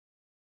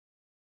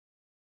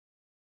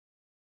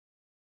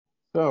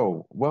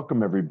So,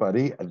 welcome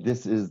everybody.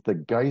 This is the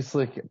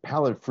Geislich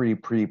Palate Free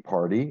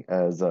Pre-Party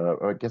as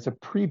I guess a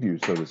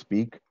preview, so to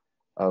speak,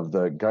 of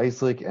the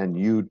Geislich and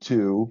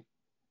U2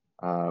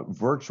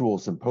 virtual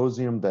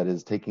symposium that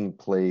is taking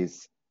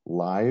place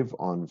live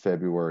on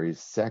February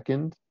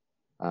 2nd,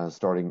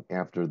 starting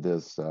after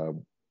this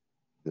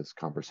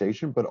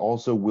conversation, but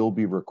also will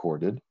be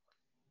recorded.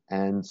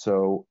 And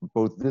so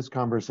both this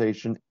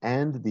conversation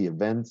and the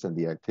events and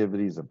the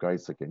activities of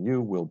Geislich and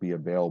U will be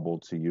available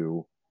to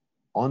you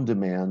on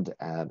demand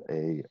at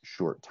a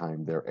short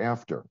time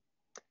thereafter.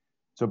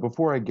 So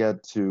before I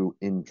get to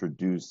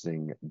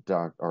introducing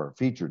our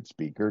featured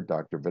speaker,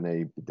 Dr.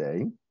 Vinay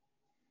Bidet,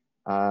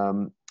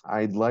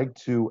 I'd like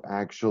to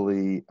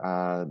actually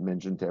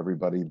mention to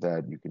everybody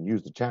that you can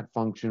use the chat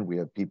function. We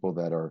have people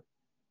that are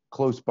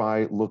close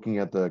by looking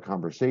at the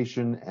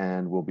conversation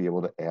and will be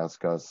able to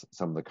ask us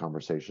some of the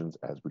conversations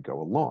as we go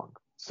along.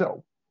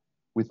 So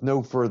with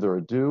no further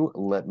ado,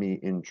 let me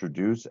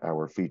introduce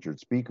our featured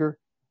speaker,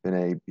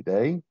 Vinay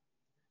Bidet.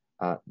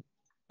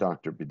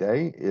 Dr.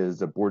 Bidet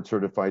is a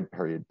board-certified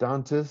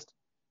periodontist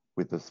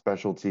with a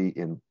specialty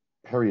in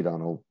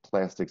periodontal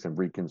plastics and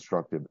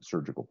reconstructive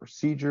surgical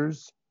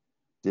procedures.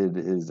 Did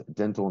his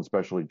dental and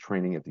specialty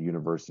training at the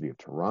University of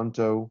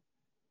Toronto,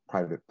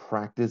 private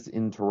practice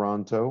in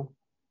Toronto,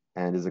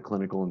 and is a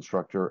clinical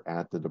instructor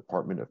at the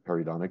Department of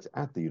Periodontics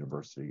at the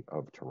University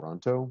of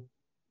Toronto,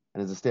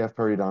 and is a staff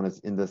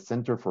periodontist in the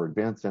Center for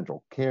Advanced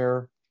Dental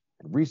Care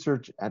and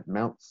Research at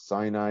Mount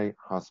Sinai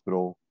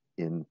Hospital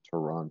in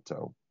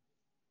Toronto.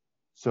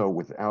 So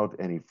without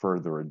any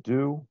further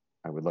ado,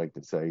 I would like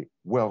to say,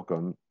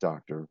 welcome,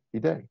 Dr.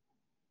 Bidet.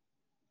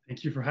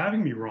 Thank you for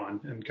having me, Ron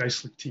and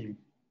Geislich team.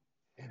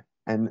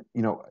 And,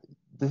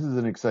 this is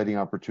an exciting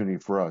opportunity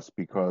for us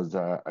because,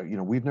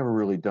 we've never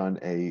really done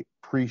a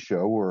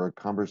pre-show or a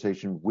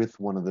conversation with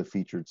one of the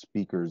featured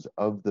speakers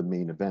of the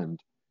main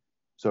event.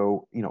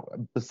 So,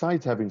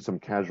 besides having some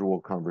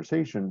casual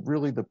conversation,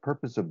 really the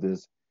purpose of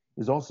this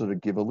is also to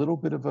give a little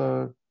bit of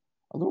a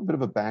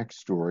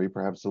backstory,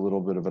 perhaps a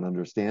little bit of an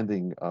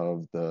understanding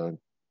of the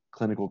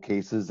clinical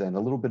cases and a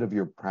little bit of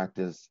your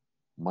practice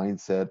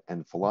mindset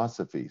and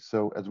philosophy.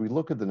 So as we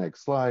look at the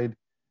next slide,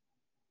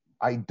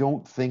 I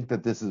don't think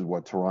that this is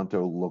what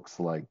Toronto looks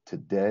like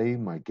today.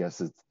 My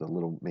guess is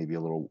maybe a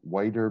little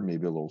whiter,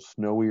 maybe a little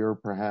snowier,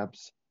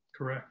 perhaps.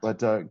 Correct. But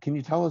can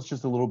you tell us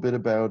just a little bit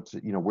about,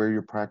 where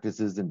your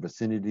practice is in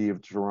vicinity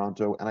of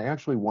Toronto? And I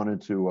actually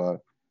wanted to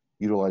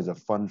utilize a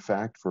fun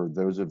fact for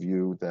those of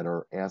you that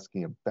are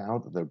asking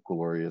about the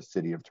glorious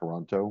city of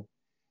Toronto.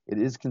 It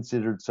is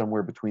considered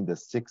somewhere between the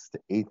sixth to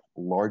eighth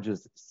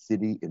largest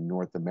city in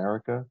North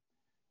America.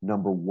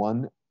 Number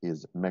one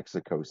is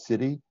Mexico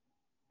City,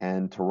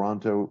 and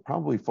Toronto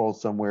probably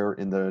falls somewhere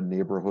in the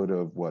neighborhood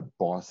of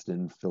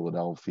Boston,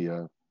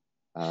 Philadelphia,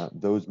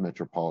 those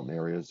metropolitan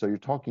areas. So you're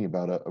talking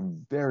about a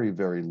very,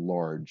 very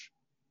large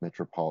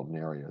metropolitan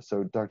area.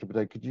 So Dr.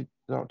 Bidet, could you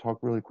talk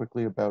really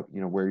quickly about,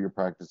 where your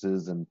practice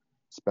is and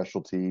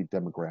specialty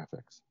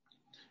demographics?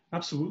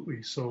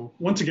 Absolutely. So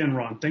once again,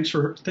 Ron, thanks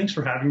for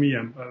having me.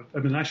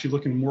 I've been actually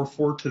looking more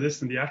forward to this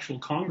than the actual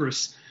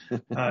Congress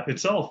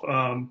itself.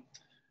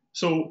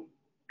 So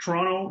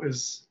Toronto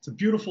it's a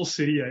beautiful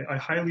city. I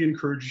highly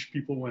encourage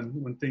people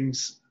when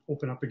things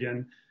open up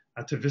again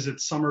to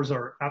visit. Summers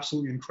are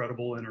absolutely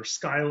incredible, and our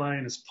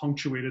skyline is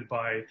punctuated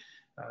by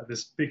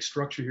this big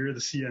structure here, the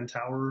CN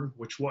Tower,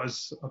 which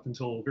was up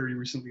until very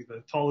recently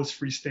the tallest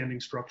freestanding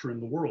structure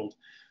in the world.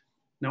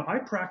 Now, I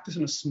practice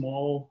in a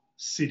small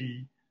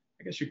city,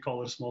 I guess you'd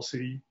call it a small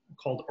city,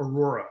 called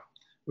Aurora,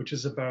 which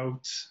is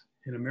about,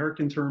 in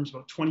American terms,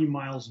 about 20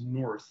 miles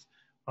north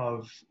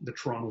of the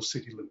Toronto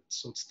city limits.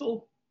 So it's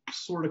still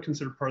sort of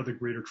considered part of the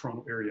greater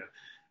Toronto area.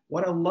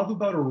 What I love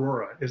about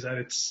Aurora is that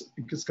it's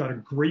got a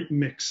great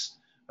mix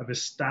of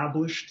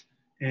established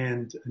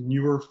and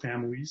newer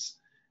families,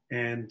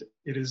 and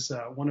it is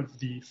one of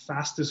the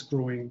fastest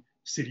growing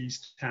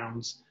cities,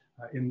 towns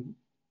in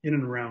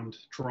and around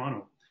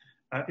Toronto.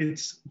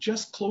 It's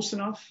just close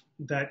enough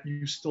that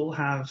you still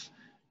have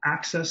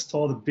access to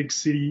all the big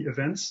city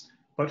events,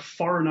 but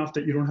far enough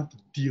that you don't have to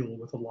deal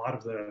with a lot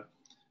of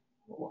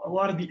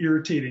the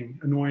irritating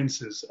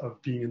annoyances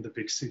of being in the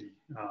big city.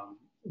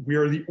 We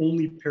are the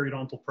only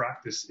periodontal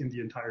practice in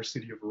the entire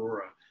city of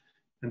Aurora,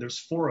 and there's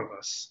four of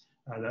us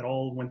that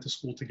all went to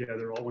school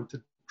together, all went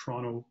to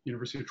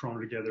University of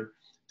Toronto together,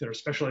 did our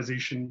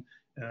specialization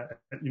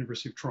at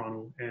University of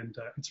Toronto, and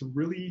it's a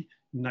really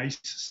nice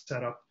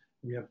setup.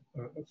 We have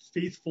a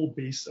faithful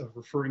base of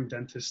referring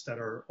dentists that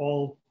are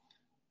all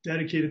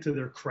dedicated to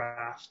their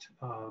craft,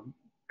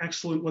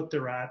 excellent what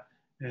they're at,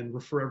 and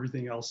refer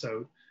everything else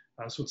out.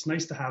 So it's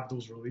nice to have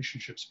those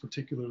relationships,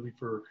 particularly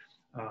for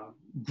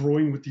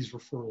growing with these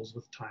referrals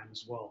with time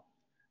as well.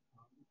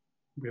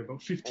 We have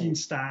about 15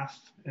 staff,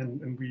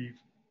 and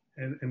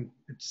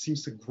it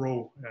seems to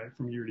grow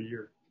from year to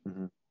year.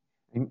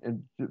 Mm-hmm.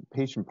 And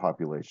patient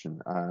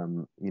population,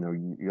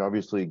 you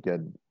obviously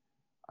get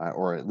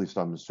or at least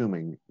I'm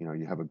assuming,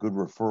 you have a good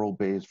referral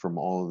base from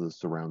all of the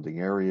surrounding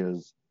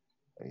areas.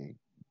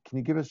 can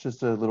you give us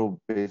just a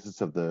little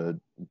basis of the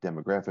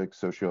demographic,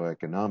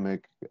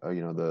 socioeconomic,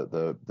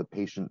 the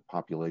patient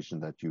population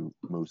that you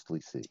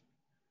mostly see?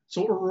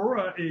 So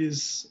Aurora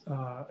is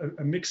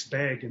a mixed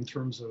bag in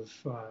terms of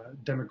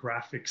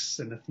demographics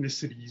and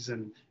ethnicities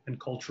and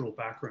cultural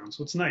backgrounds.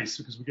 So it's nice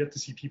because we get to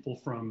see people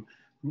from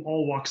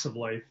all walks of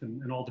life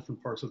and all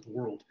different parts of the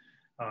world.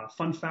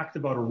 Fun fact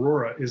about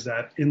Aurora is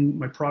that in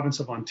my province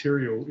of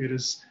Ontario, it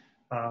is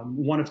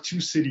one of two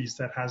cities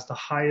that has the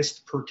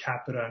highest per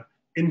capita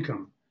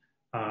income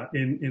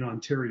in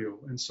Ontario.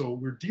 And so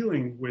we're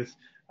dealing with,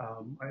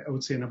 I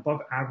would say, an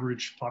above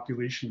average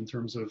population in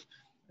terms of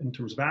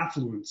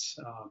affluence.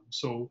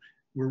 So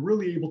we're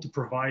really able to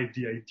provide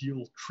the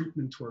ideal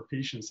treatment to our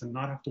patients and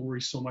not have to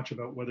worry so much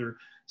about whether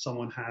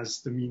someone has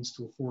the means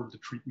to afford the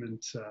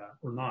treatment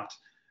or not.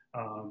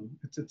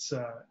 It's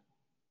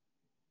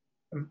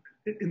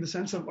in the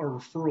sense of our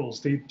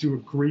referrals, they do a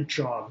great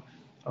job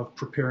of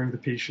preparing the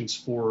patients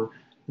for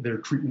their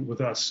treatment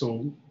with us.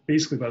 So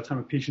basically, by the time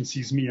a patient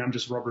sees me, I'm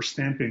just rubber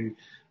stamping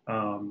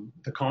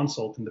the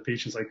consult, and the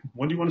patient's like,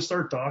 "When do you want to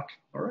start, doc?"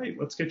 "All right,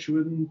 let's get you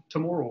in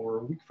tomorrow or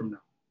a week from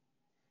now."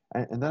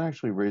 And that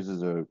actually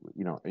raises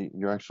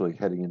you're actually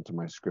heading into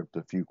my script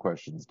a few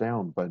questions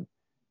down, but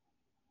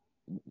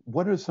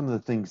what are some of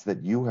the things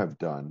that you have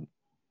done,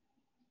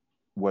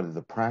 what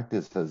the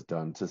practice has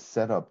done to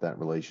set up that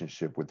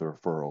relationship with the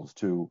referrals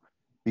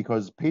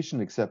because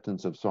patient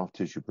acceptance of soft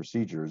tissue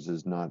procedures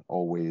is not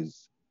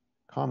always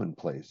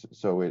commonplace.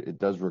 So it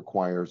does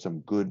require some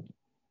good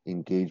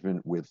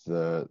engagement with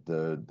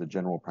the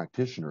general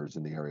practitioners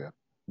in the area.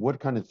 What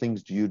kind of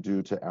things do you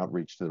do to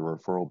outreach to the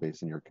referral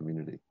base in your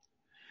community?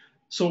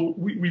 So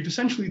we've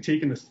essentially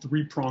taken a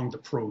three-pronged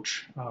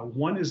approach.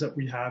 One is that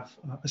we have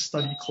a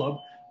study club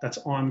that's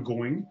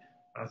ongoing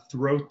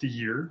throughout the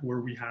year,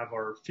 where we have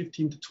our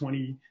 15 to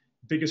 20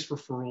 biggest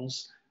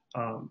referrals,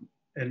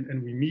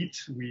 and we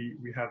meet.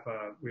 We have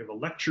a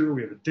lecture,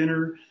 we have a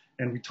dinner,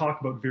 and we talk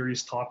about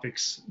various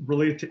topics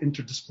related to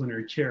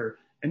interdisciplinary care.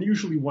 And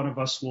usually one of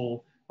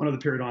the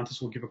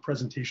periodontists will give a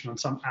presentation on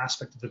some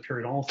aspect of the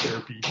periodontal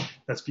therapy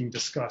that's being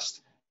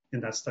discussed in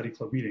that study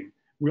club meeting.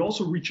 We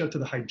also reach out to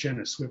the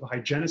hygienists. We have a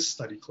hygienist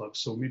study club.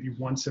 So maybe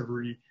once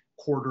every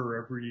quarter or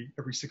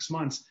every 6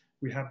 months,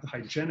 we have the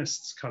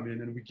hygienists come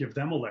in and we give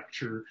them a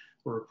lecture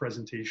or a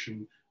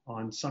presentation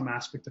on some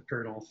aspect of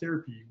periodontal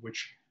therapy,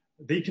 which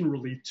they can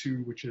relate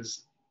to, which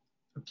is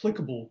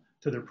applicable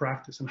to their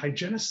practice. And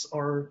hygienists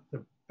are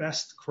the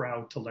best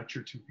crowd to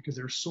lecture to because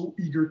they're so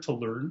eager to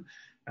learn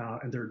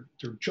and they're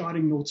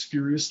jotting notes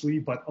furiously.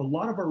 But a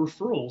lot of our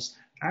referrals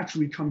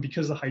actually come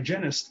because the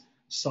hygienist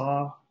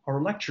saw our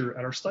lecture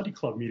at our study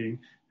club meeting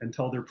and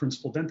tell their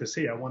principal dentist,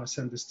 "Hey, I want to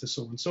send this to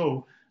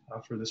so-and-so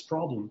for this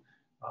problem."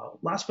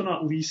 Last but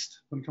not least,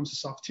 when it comes to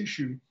soft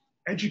tissue,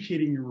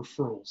 educating your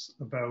referrals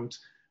about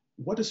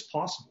what is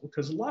possible.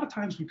 Because a lot of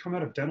times we come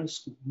out of dental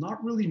school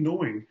not really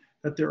knowing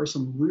that there are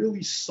some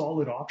really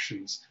solid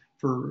options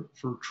for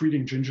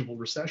treating gingival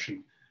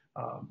recession.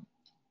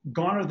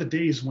 Gone are the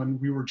days when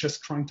we were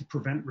just trying to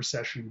prevent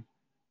recession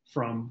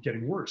from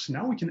getting worse.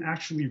 Now we can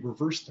actually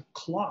reverse the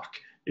clock,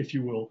 if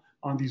you will,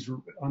 on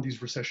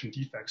these recession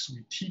defects.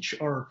 We teach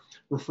our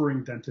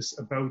referring dentists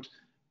about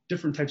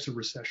different types of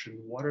recession.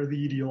 What are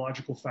the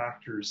etiological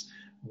factors?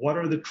 What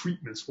are the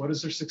treatments? What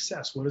is their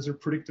success? What is their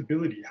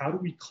predictability? How do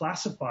we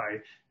classify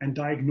and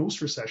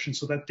diagnose recession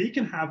so that they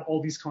can have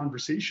all these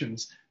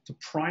conversations to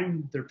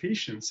prime their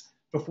patients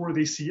before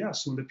they see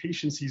us? When the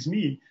patient sees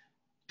me,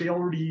 they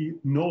already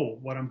know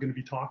what I'm going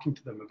to be talking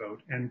to them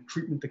about. And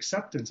treatment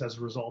acceptance as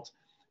a result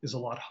is a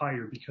lot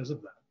higher because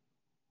of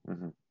that.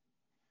 Mm-hmm.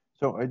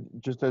 So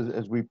just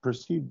as we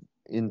proceed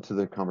into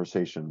the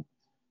conversation,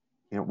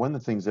 one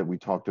of the things that we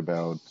talked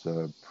about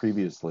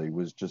previously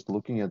was just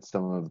looking at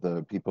some of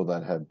the people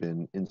that have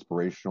been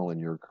inspirational in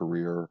your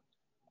career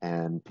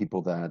and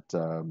people that,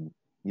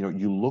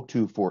 you look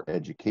to for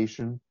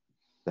education,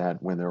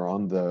 that when they're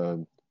on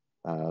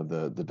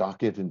the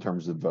docket in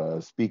terms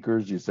of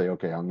speakers, you say,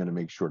 okay, I'm going to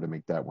make sure to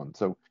make that one.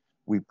 So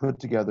we put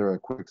together a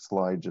quick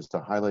slide just to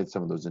highlight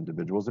some of those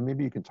individuals, and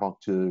maybe you can talk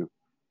to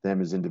them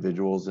as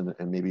individuals and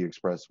maybe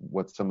express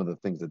what some of the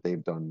things that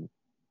they've done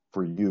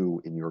for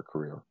you in your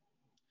career.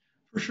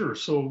 For sure.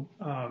 So,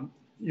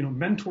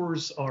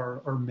 mentors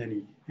are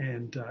many.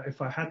 And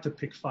if I had to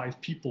pick 5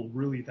 people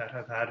really that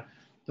have had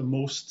the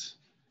most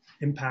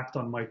impact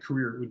on my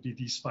career, it would be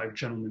these 5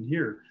 gentlemen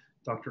here: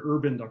 Dr.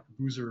 Urban, Dr.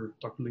 Boozer,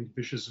 Dr.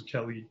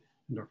 Linkevicius-Zucchelli,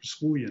 and Dr.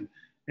 Sculian.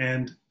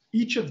 And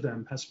each of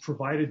them has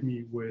provided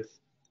me with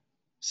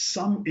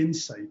some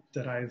insight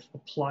that I've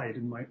applied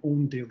in my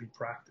own daily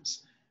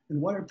practice. And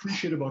what I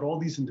appreciate about all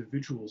these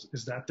individuals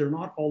is that they're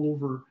not all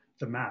over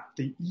the map.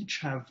 They each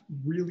have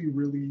really,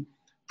 really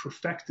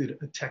perfected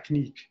a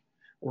technique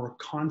or a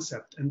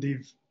concept, and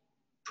they've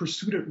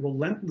pursued it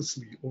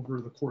relentlessly over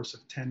the course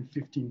of 10,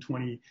 15,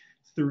 20,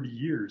 30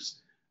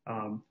 years.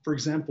 For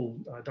example,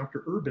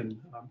 Dr.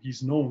 Urban,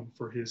 he's known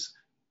for his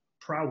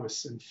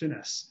prowess and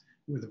finesse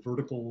with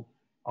vertical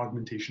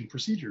augmentation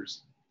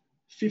procedures.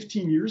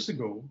 15 years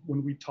ago,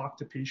 when we talked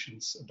to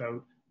patients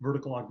about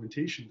vertical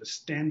augmentation, the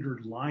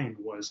standard line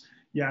was,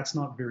 yeah, it's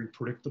not very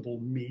predictable.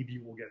 Maybe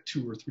we'll get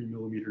 2 or 3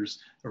 millimeters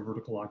of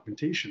vertical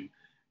augmentation.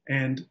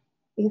 And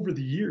over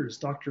the years,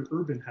 Dr.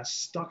 Urban has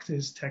stuck to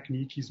his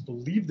technique. He's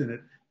believed in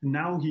it. And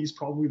now he's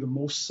probably the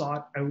most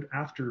sought out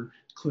after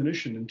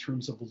clinician in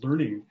terms of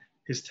learning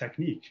his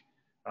technique.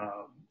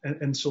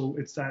 And so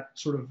it's that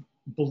sort of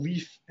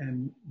belief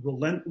and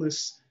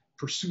relentless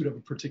pursuit of a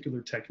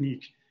particular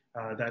technique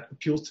that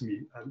appeals to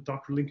me.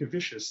 Dr.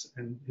 Linkevicius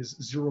and his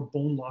zero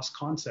bone loss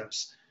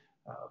concepts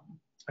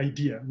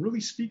idea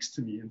really speaks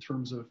to me in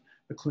terms of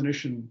the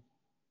clinician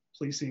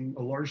placing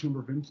a large number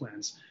of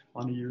implants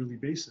on a yearly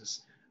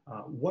basis.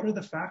 What are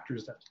the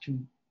factors that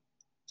can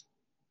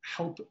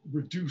help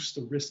reduce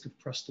the risk of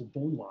crestal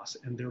bone loss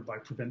and thereby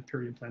prevent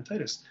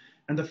periimplantitis?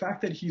 And the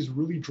fact that he's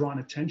really drawn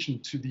attention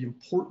to the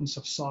importance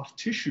of soft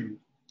tissue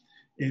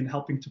in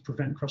helping to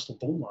prevent crestal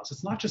bone loss.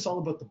 It's not just all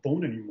about the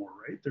bone anymore,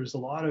 right? There's a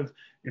lot of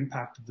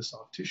impact of the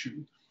soft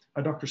tissue.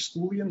 Dr.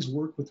 Skoulian's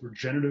work with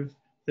regenerative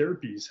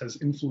therapies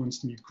has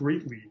influenced me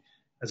greatly.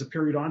 As a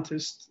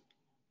periodontist,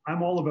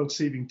 I'm all about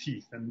saving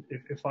teeth. And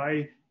if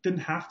I didn't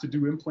have to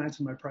do implants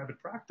in my private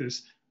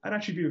practice, I'd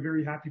actually be a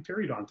very happy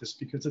periodontist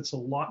because it's a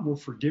lot more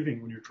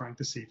forgiving when you're trying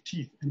to save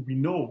teeth. And we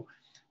know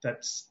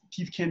that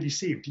teeth can be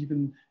saved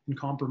even in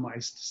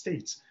compromised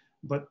states.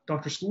 But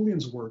Dr.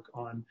 Skoulian's work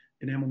on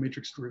enamel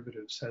matrix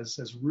derivatives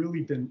has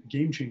really been a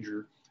game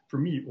changer for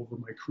me over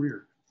my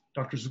career.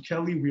 Dr.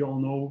 Zucchelli, we all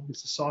know,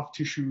 is a soft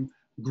tissue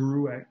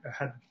guru. I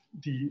had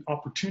the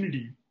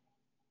opportunity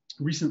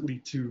recently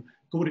to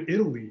go to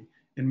Italy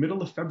in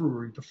middle of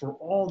February before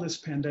all this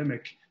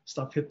pandemic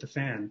stuff hit the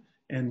fan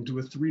and do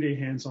a 3-day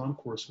hands-on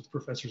course with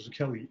Professor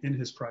Zucchelli in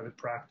his private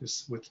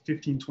practice with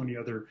 15, 20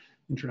 other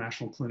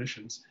international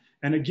clinicians.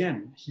 And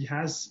again, he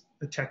has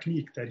a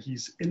technique that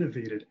he's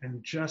innovated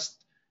and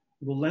just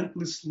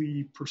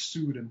relentlessly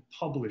pursued and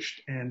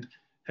published and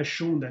has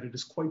shown that it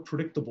is quite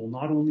predictable,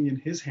 not only in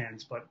his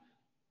hands, but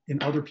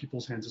in other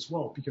people's hands as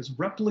well, because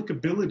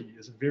replicability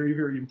is a very,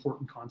 very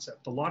important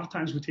concept. A lot of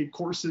times we take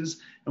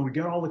courses and we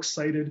get all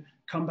excited,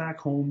 come back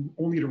home,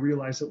 only to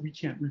realize that we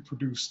can't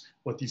reproduce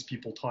what these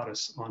people taught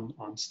us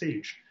on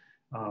stage.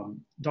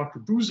 Dr.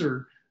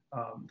 Boozer,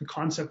 the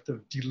concept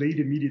of delayed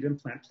immediate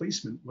implant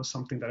placement was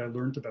something that I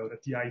learned about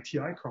at the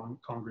ITI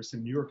Congress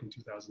in New York in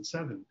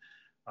 2007.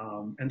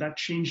 And that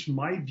changed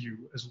my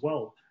view as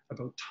well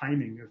about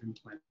timing of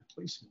implant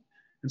placement.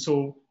 And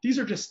so these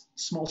are just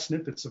small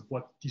snippets of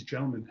what these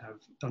gentlemen have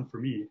done for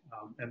me.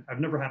 And I've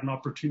never had an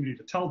opportunity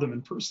to tell them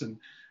in person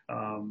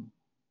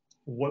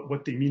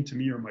what they mean to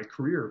me or my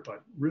career,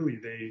 but really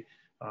they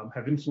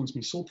have influenced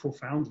me so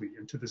profoundly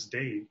and to this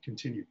day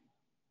continue.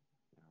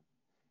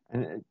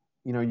 And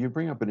you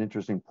bring up an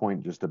interesting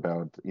point just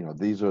about,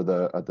 these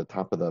are at the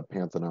top of the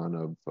pantheon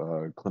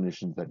of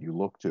clinicians that you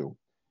look to.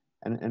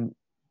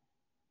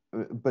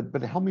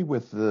 But help me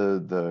with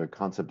the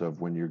concept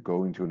of when you're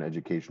going to an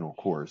educational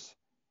course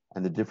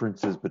and the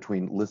differences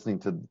between listening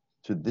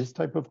to this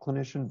type of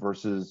clinician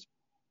versus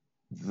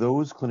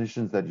those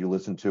clinicians that you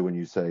listen to and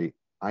you say,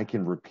 I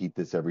can repeat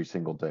this every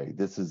single day.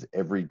 This is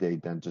everyday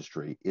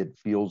dentistry. It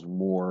feels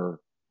more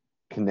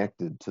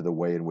connected to the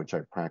way in which I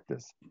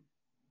practice.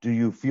 Do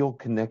you feel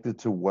connected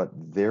to what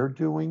they're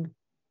doing?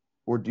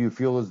 Or do you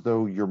feel as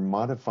though you're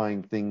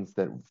modifying things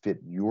that fit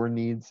your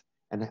needs?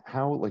 And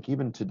how, like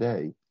even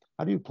today,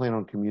 how do you plan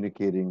on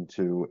communicating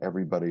to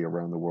everybody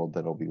around the world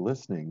that'll be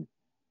listening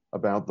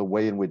about the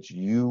way in which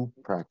you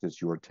practice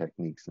your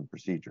techniques and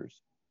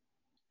procedures?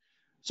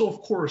 So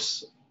of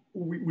course,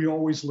 we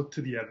always look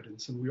to the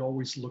evidence and we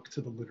always look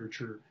to the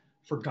literature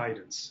for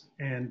guidance.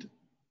 And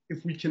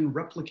if we can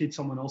replicate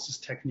someone else's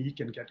technique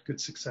and get good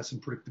success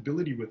and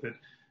predictability with it,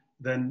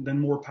 then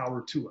more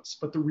power to us.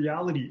 But the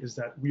reality is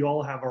that we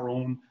all have our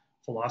own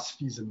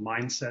philosophies and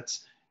mindsets.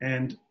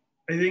 And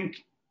I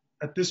think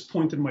at this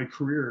point in my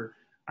career,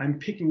 I'm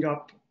picking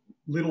up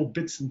little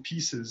bits and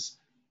pieces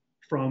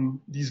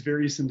from these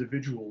various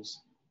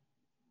individuals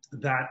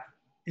that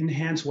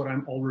enhance what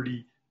I'm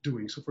already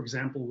doing. So for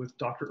example, with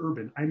Dr.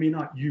 Urban, I may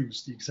not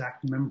use the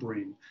exact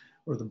membrane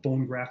or the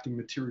bone grafting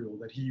material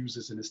that he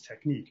uses in his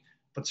technique,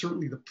 but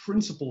certainly the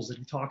principles that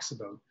he talks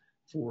about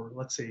for,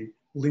 let's say,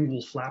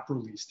 lingual flap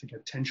release to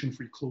get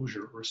tension-free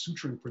closure or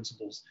suturing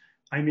principles,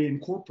 I may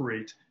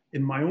incorporate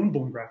in my own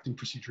bone grafting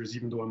procedures,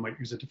 even though I might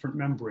use a different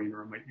membrane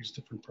or I might use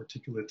different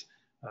particulate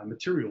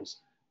materials.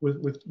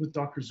 With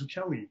Dr.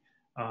 Zucchelli,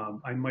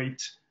 I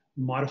might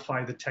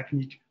modify the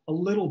technique a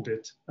little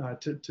bit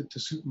to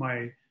suit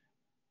my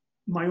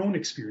own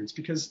experience,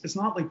 because it's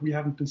not like we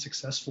haven't been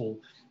successful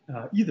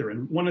either.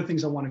 And one of the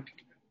things I want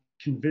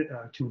to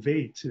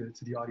convey to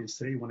the audience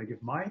today when I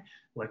give my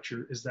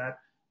lecture is that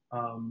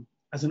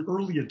as an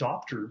early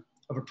adopter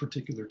of a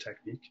particular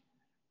technique,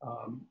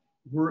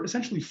 we're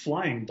essentially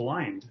flying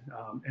blind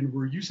and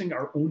we're using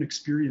our own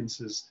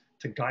experiences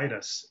to guide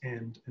us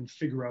and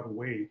figure out a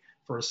way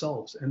for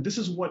ourselves. And this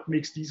is what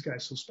makes these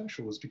guys so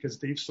special, is because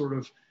they've sort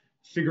of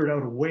figured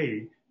out a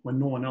way when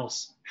no one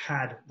else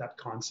had that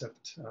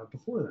concept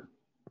before them.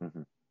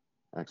 Mm-hmm.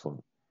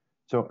 Excellent.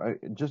 So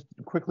just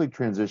quickly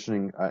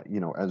transitioning,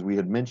 as we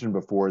had mentioned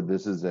before,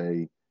 this is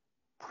a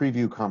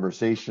preview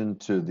conversation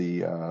to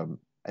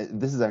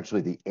this is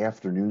actually the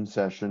afternoon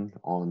session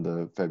on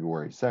the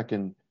February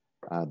 2nd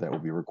that will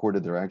be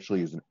recorded. There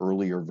actually is an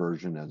earlier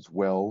version as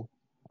well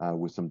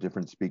with some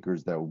different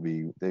speakers that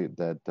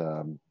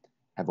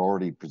have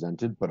already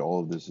presented, but all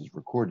of this is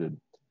recorded.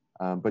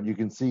 But you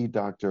can see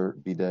Dr.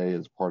 Bidet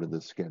as part of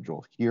the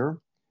schedule here.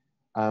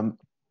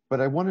 But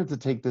I wanted to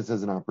take this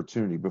as an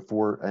opportunity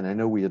before, and I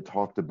know we had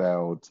talked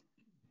about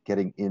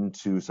getting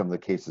into some of the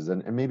cases,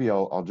 and maybe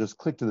I'll just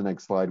click to the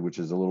next slide, which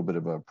is a little bit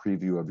of a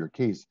preview of your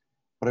case.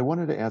 But I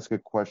wanted to ask a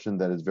question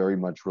that is very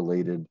much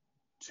related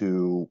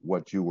to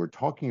what you were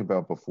talking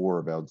about before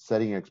about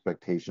setting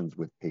expectations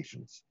with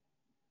patients.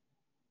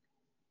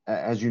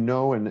 As you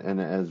know, and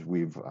as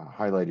we've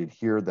highlighted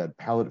here, that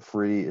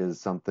palate-free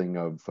is something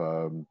of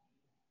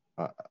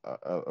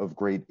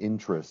great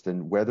interest,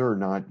 and whether or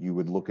not you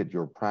would look at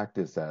your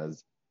practice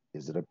as,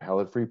 is it a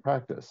palate-free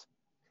practice?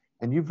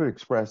 And you've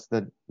expressed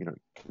that,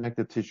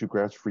 connective tissue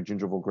grafts, free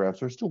gingival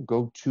grafts are still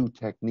go-to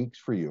techniques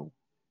for you.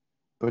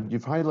 But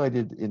you've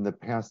highlighted in the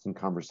past in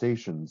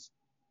conversations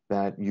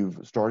that you've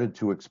started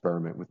to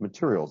experiment with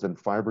materials, and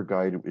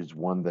FiberGuide is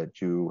one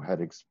that you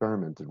had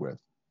experimented with.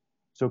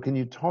 So can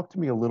you talk to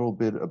me a little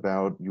bit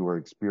about your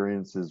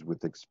experiences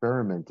with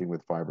experimenting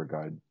with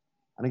FiberGuide?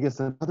 And I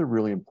guess another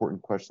really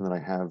important question that I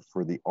have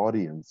for the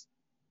audience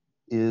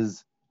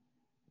is,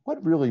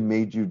 what really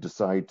made you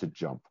decide to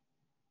jump?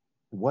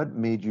 What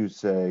made you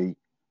say,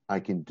 I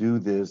can do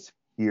this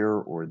here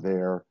or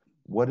there?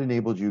 What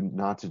enabled you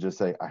not to just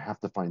say, I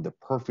have to find the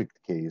perfect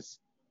case?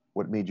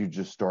 What made you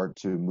just start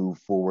to move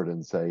forward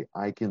and say,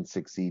 I can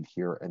succeed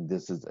here, and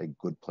this is a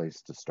good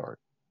place to start?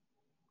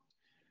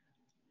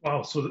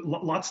 Wow, so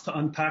lots to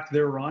unpack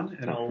there, Ron,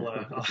 and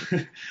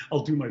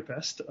I'll do my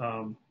best.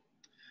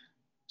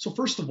 So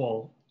first of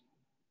all,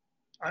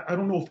 I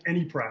don't know if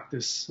any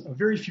practice,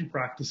 very few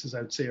practices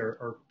I would say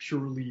are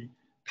purely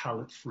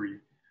palate-free.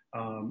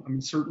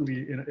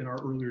 Certainly in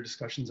our earlier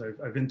discussions,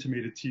 I've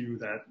intimated to you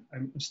that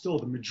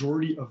the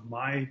majority of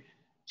my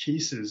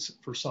cases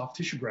for soft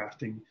tissue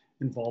grafting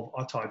involve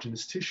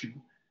autogenous tissue.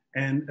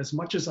 And as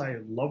much as I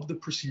love the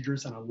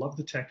procedures and I love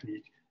the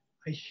technique,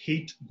 I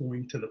hate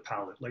going to the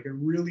palate.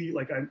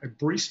 I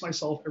brace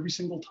myself every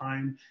single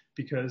time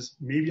because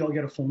maybe I'll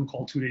get a phone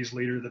call 2 days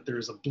later that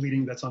there's a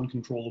bleeding that's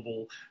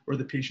uncontrollable or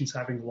the patient's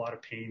having a lot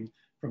of pain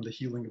from the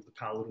healing of the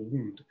palatal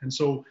wound. And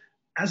so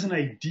as an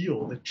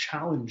ideal, the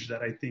challenge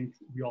that I think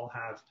we all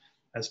have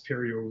as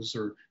perios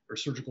or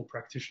surgical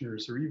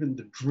practitioners, or even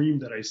the dream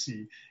that I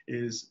see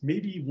is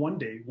maybe one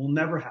day we'll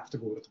never have to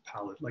go to the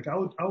palate.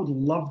 I would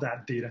love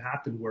that day to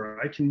happen where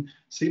I can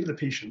say to the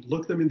patient,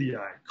 look them in the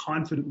eye,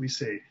 confidently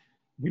say,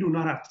 we do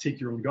not have to take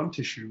your own gum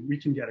tissue. We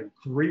can get a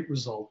great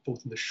result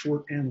both in the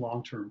short and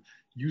long term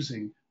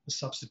using a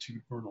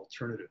substitute or an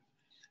alternative.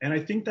 And I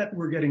think that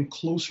we're getting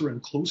closer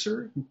and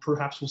closer. And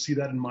perhaps we'll see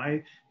that in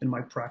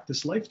my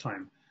practice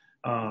lifetime.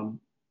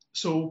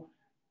 So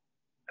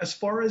as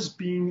far as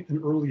being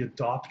an early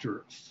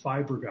adopter of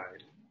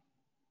FiberGuide,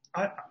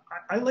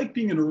 I like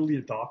being an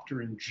early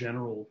adopter in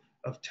general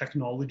of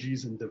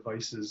technologies and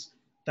devices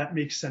that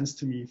make sense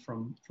to me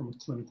from a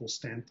clinical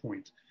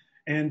standpoint.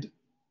 And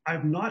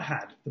I've not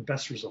had the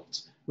best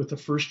results with the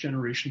first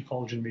generation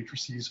collagen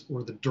matrices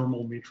or the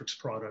dermal matrix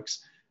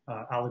products,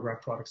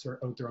 allograft products that are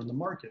out there on the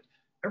market.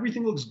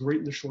 Everything looks great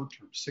in the short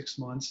term, 6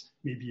 months,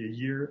 maybe a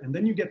year, and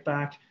then you get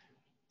back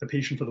the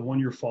patient for the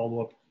 1-year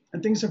follow-up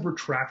and things have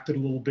retracted a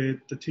little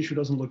bit. The tissue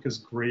doesn't look as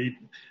great.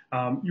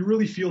 You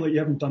really feel that you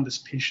haven't done this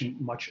patient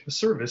much a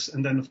service.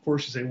 And then of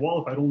course you say,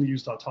 well, if I'd only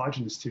used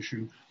autogenous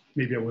tissue,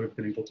 maybe I would have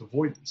been able to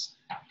avoid this.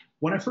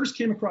 When I first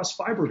came across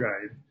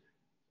FiberGuide,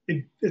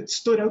 it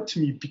stood out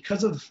to me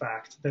because of the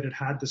fact that it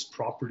had this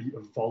property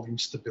of volume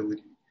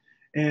stability.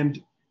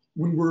 And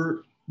when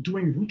we're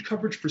doing root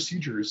coverage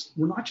procedures,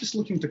 we're not just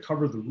looking to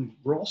cover the root,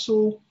 we're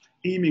also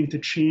aiming to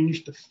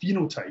change the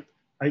phenotype,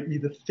 i.e.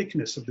 the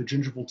thickness of the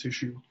gingival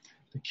tissue,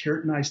 the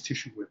keratinized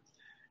tissue width.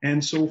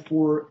 And so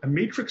for a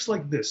matrix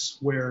like this,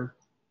 where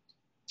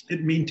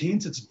it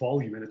maintains its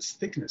volume and its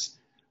thickness,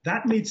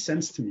 that made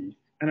sense to me.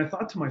 And I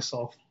thought to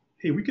myself,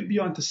 hey, we could be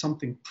onto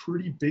something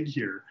pretty big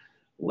here.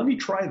 Let me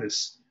try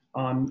this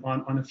on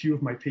a few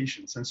of my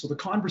patients. And so the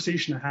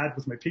conversation I had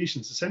with my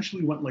patients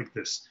essentially went like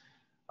this.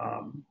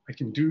 I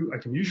can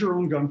use your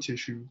own gum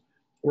tissue,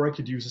 or I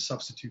could use a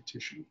substitute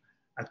tissue.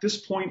 At this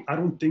point, I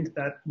don't think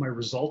that my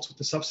results with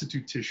the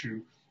substitute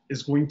tissue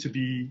is going to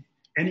be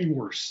any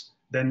worse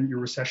than your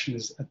recession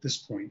is at this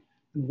point.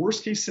 In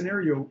worst case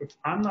scenario, if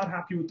I'm not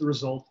happy with the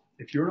result,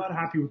 if you're not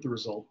happy with the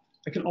result,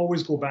 I can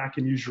always go back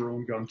and use your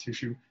own gum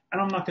tissue. And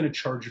I'm not going to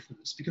charge you for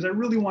this because I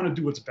really want to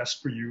do what's best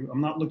for you.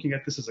 I'm not looking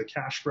at this as a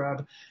cash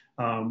grab.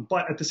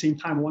 But at the same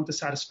time, I want the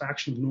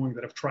satisfaction of knowing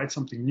that I've tried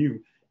something new.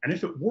 And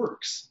if it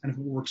works, and if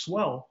it works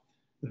well,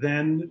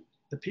 then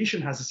the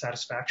patient has the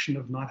satisfaction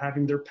of not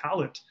having their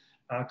palate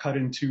cut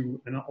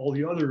into and all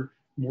the other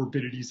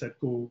morbidities that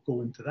go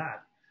into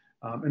that.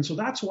 And so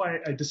that's why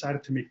I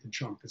decided to make the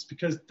jump. It's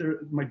because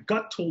my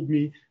gut told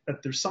me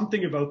that there's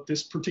something about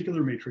this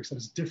particular matrix that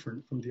is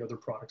different from the other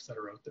products that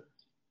are out there.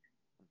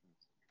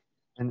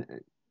 And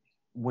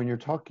when you're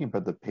talking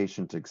about the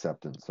patient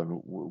acceptance, I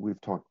mean,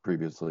 we've talked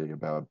previously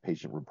about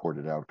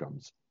patient-reported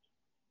outcomes.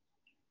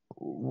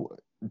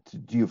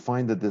 Do you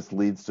find that this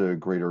leads to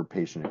greater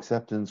patient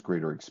acceptance,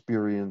 greater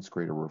experience,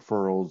 greater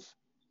referrals?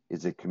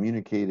 Is it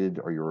communicated?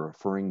 Are your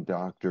referring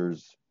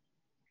doctors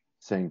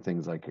saying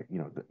things like,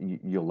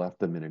 you left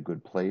them in a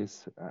good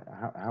place?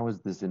 How has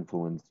this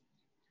influenced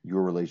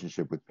your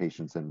relationship with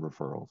patients and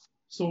referrals?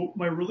 So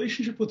my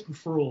relationship with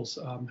referrals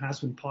has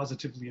been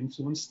positively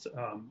influenced.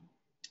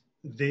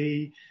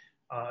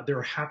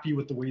 They're happy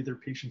with the way their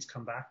patients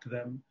come back to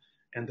them,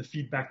 and the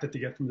feedback that they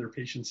get from their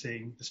patients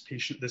saying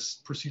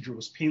this procedure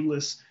was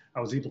painless. I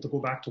was able to go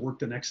back to work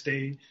the next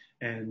day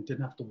and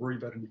didn't have to worry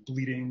about any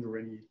bleeding or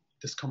any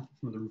discomfort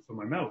from the roof of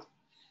my mouth.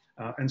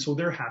 And so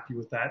they're happy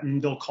with that,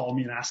 and they'll call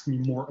me and ask me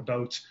more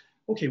about,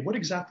 okay, what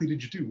exactly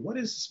did you do? What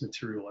is this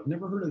material? I've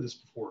never heard of this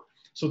before.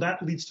 So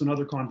that leads to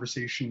another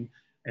conversation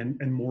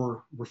and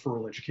more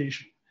referral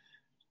education.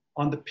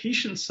 On the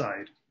patient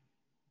side,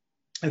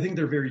 I think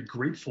they're very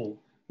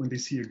grateful when they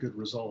see a good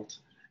result,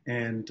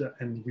 and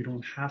we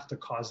don't have to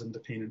cause them the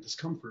pain and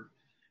discomfort.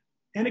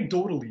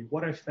 Anecdotally,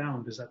 what I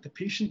found is that the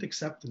patient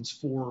acceptance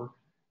for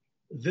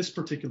this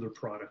particular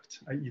product,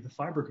 i.e. the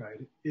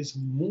FiberGuide, is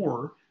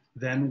more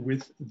than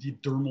with the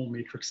dermal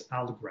matrix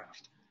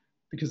allograft.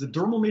 Because the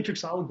dermal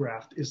matrix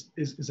allograft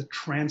is a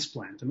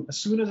transplant. And as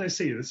soon as I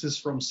say this is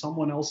from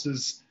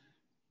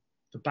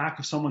the back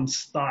of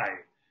someone's thigh,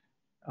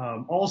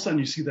 all of a sudden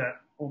you see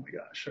that, oh my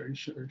gosh,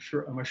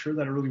 am I sure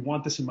that I really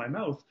want this in my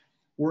mouth?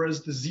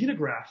 Whereas the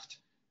xenograft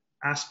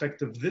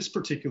aspect of this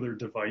particular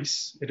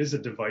device, it is a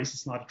device,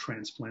 it's not a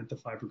transplant, the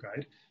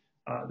FiberGuide.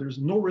 There's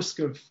no risk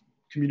of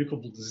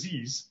communicable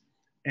disease,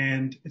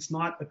 and it's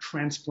not a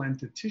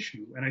transplanted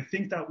tissue. And I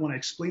think that when I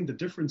explain the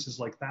differences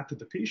like that to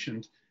the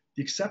patient,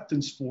 the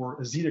acceptance for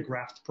a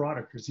xenograft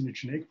product or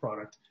xenogenic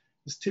product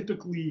is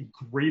typically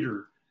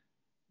greater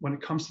when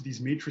it comes to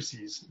these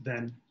matrices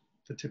than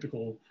the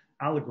typical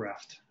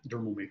allograft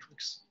dermal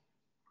matrix.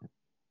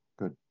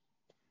 Good.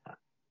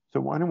 So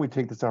why don't we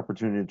take this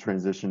opportunity to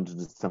transition to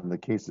some of the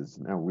cases?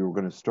 Now, we were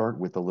going to start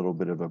with a little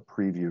bit of a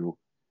preview.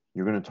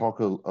 You're going to talk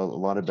a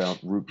lot about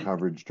root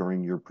coverage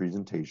during your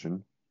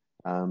presentation,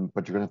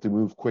 but you're going to have to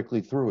move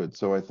quickly through it.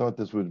 So I thought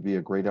this would be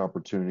a great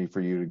opportunity for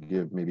you to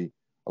give maybe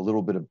a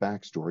little bit of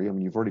backstory. I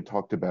mean, you've already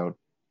talked about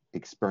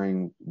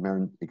experimenting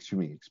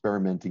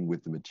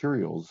with the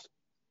materials.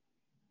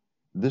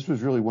 This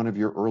was really one of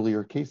your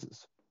earlier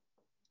cases.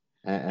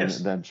 And yes,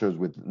 that shows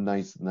with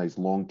nice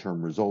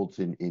long-term results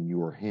in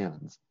your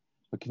hands.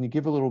 But can you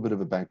give a little bit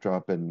of a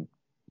backdrop, and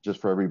just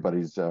for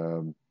everybody's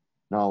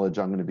knowledge,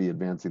 I'm going to be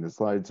advancing the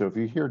slide. So if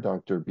you hear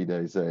Dr.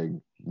 Bidet saying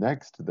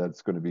next,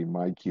 that's going to be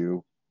my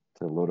cue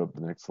to load up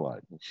the next slide.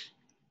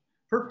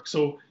 Perfect.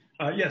 So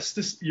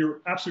yes,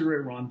 you're absolutely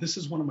right, Ron. This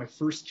is one of my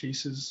first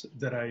cases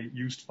that I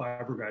used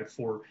FiberGuide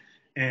for.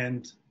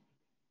 And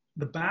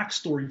the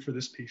backstory for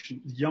this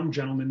patient, the young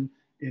gentleman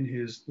in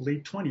his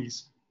late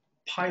 20s,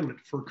 pilot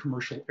for a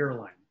commercial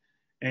airline.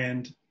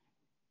 And,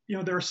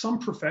 there are some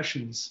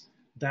professions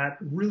that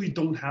really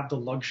don't have the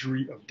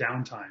luxury of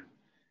downtime.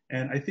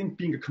 And I think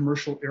being a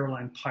commercial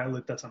airline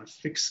pilot that's on a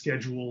fixed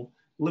schedule,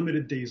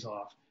 limited days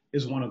off,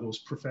 is one of those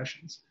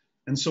professions.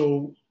 And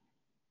so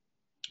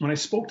when I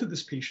spoke to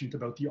this patient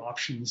about the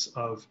options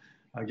of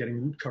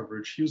getting root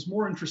coverage, he was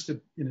more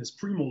interested in his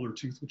premolar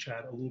tooth, which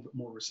had a little bit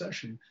more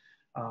recession.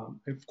 I,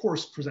 of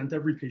course, present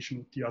every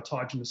patient with the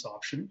autogenous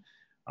option.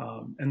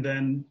 And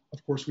then,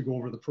 of course, we go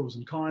over the pros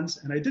and cons.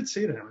 And I did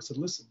say to him, I said,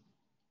 listen,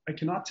 I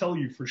cannot tell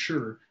you for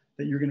sure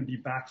that you're going to be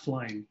back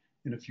flying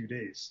in a few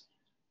days.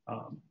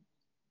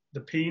 The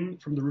pain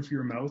from the roof of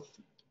your mouth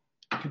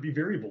could be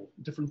variable.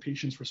 Different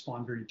patients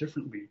respond very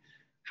differently.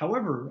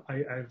 However,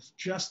 I've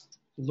just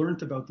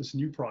learned about this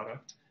new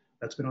product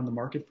that's been on the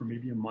market for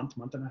maybe a month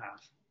and a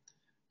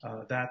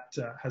half that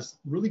has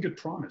really good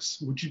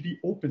promise. Would you be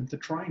open to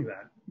trying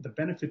that? The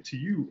benefit to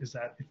you is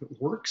that if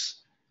it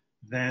works,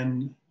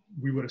 then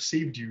we would have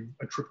saved you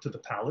a trip to the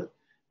palate,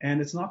 and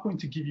it's not going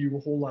to give you a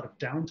whole lot of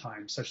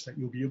downtime such that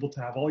you'll be able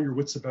to have all your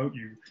wits about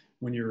you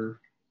when you're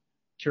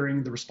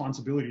carrying the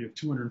responsibility of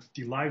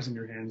 250 lives in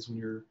your hands when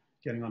you're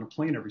getting on a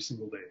plane every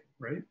single day,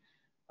 right?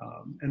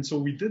 And so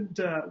we did,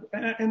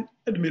 and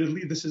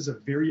admittedly, this is a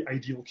very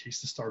ideal case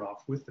to start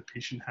off with. The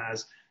patient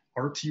has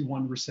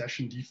RT1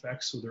 recession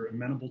defects, so they're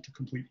amenable to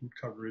complete root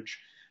coverage,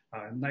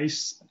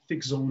 nice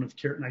thick zone of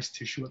keratinized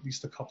tissue, at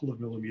least a couple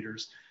of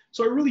millimeters.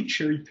 So I really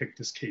cherry picked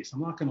this case.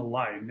 I'm not going to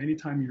lie. And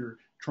anytime you're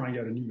trying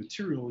out a new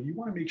material, you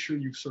want to make sure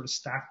you've sort of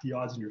stacked the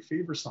odds in your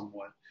favor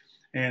somewhat.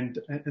 And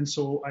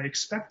so I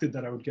expected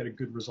that I would get a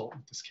good result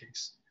with this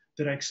case.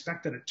 Did I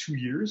expect that at 2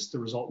 years, the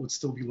result would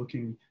still be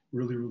looking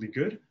really, really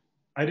good?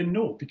 I didn't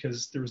know,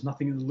 because there was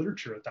nothing in the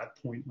literature at that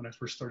point when I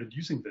first started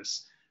using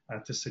this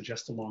to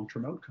suggest a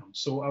long-term outcome.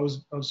 So I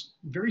was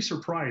very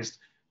surprised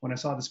when I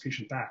saw this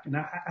patient back. And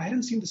I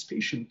hadn't seen this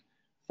patient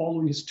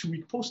following his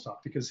 2-week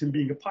post-op, because him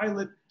being a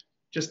pilot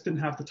just didn't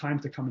have the time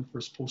to come in for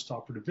his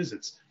post-operative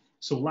visits.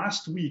 So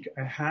last week,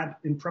 I had,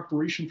 in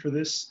preparation for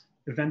this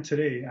event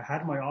today, I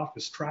had my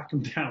office track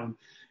him down,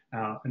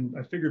 and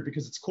I figured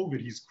because it's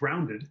COVID, he's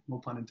grounded, no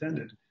pun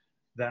intended,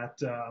 that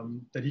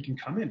he can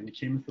come in. And he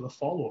came in for the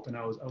follow-up, and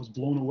I was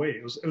blown away.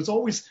 It was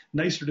always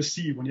nicer to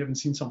see when you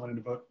haven't seen someone in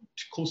about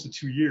close to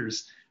 2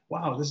 years.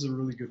 Wow, this is a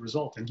really good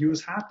result. And he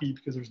was happy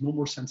because there's no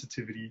more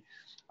sensitivity,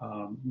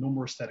 no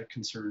more aesthetic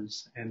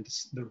concerns, and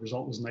the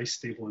result was nice,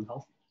 stable, and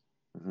healthy.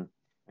 Mm-hmm.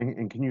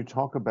 And can you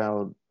talk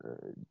about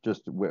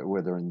just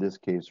whether in this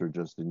case or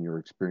just in your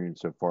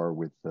experience so far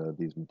with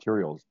these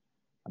materials,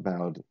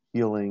 about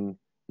healing,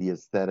 the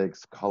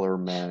aesthetics, color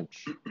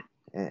match,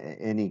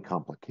 any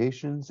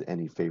complications,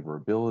 any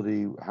favorability?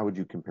 How would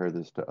you compare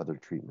this to other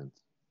treatments?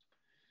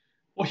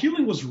 Well,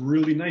 healing was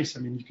really nice.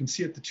 I mean, you can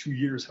see at the 2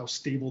 years how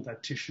stable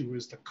that tissue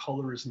is. The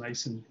color is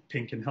nice and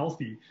pink and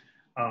healthy.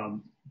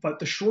 But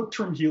the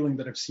short-term healing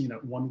that I've seen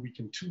at 1 week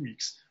and 2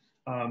 weeks,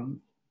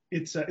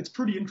 it's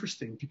pretty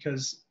interesting,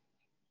 because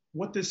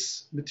what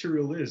this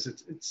material is,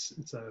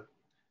 it's a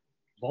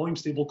volume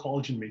stable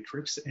collagen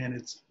matrix, and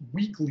it's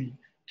weakly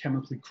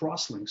chemically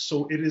cross-linked.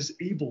 So it is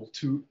able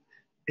to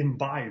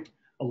imbibe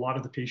a lot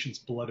of the patient's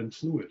blood and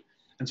fluid.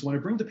 And so when I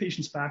bring the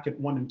patients back at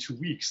 1 and 2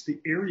 weeks, the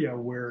area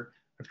where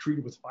I've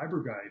treated with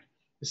FiberGuide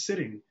is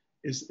sitting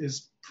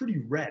is pretty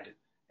red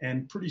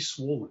and pretty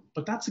swollen.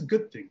 But that's a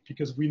good thing,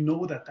 because we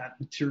know that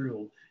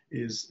material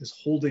is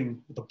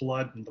holding the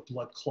blood and the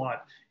blood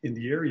clot in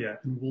the area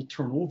and will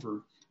turn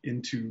over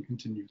into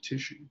new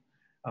tissue.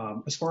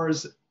 As far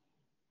as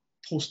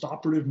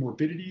post-operative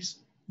morbidities,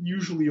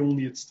 usually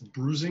only it's the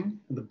bruising,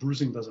 and the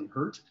bruising doesn't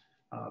hurt.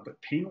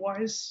 But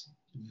pain-wise,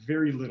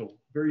 very little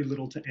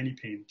to any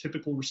pain.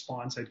 Typical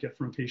response I'd get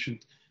from a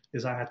patient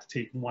is I had to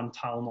take 1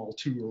 Tylenol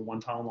 2 or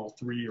 1 Tylenol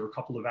 3 or a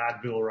couple of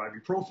Advil or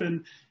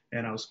ibuprofen,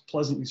 and I was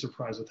pleasantly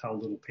surprised with how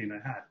little pain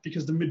I had,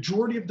 because the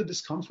majority of the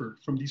discomfort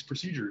from these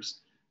procedures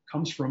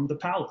comes from the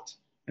palate.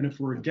 And if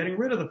we're getting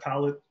rid of the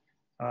palate,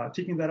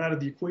 taking that out of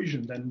the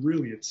equation, then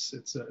really it's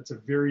a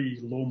very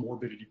low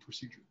morbidity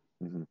procedure.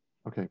 Mm-hmm.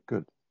 Okay,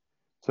 good.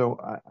 So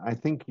I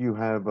think you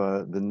have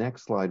the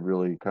next slide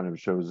really kind of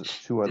shows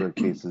 2 other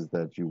cases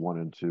that you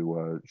wanted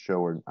to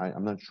show, and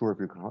I'm not sure if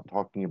you're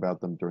talking about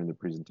them during the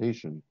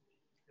presentation,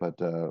 but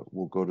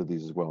we'll go to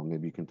these as well.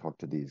 Maybe you can talk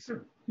to these.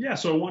 Sure. Yeah,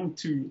 so I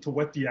wanted to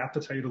whet the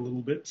appetite a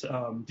little bit.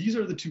 These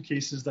are the 2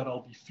 cases that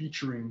I'll be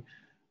featuring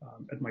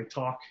at my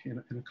talk in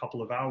a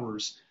couple of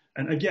hours.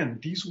 And again,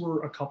 these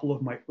were a couple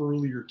of my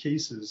earlier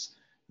cases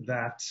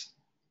that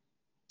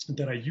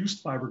I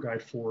used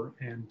FiberGuide for.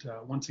 And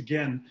once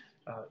again,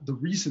 the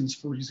reasons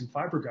for using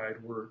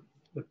FiberGuide were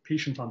the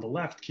patient on the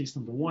left, case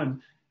number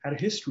 1, had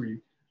a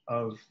history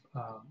of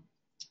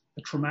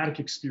a traumatic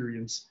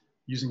experience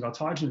using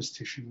autogenous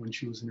tissue when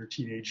she was in her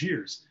teenage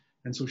years.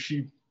 And so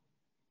she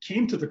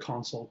came to the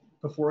consult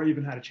before I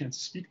even had a chance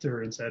to speak to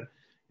her and said,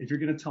 if you're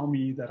going to tell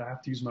me that I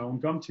have to use my own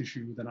gum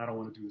tissue, then I don't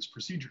want to do this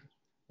procedure.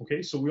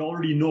 Okay, so we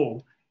already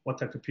know what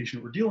type of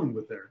patient we're dealing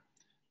with there.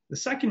 The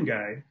second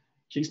guy,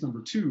 case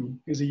number 2,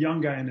 is a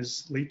young guy in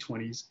his late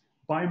 20s,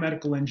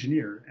 biomedical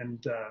engineer,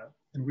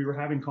 and we were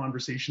having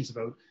conversations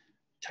about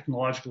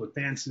technological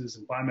advances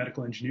and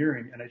biomedical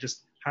engineering, and I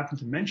just happened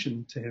to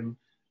mention to him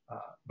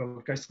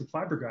about Geistlich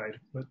FiberGuide,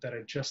 but that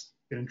I'd just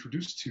been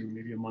introduced to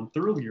maybe a month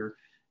earlier,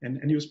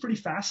 and he was pretty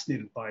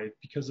fascinated by it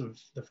because of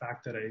the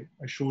fact that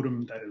I showed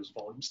him that it was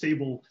volume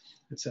stable,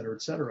 et cetera,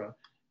 et cetera.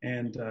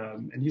 And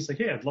he's like,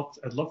 hey, I'd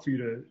love for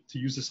you to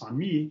use this on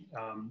me,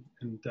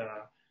 and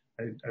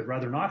I'd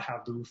rather not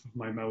have the roof of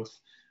my mouth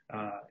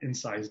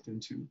incised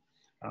into.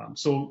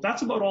 So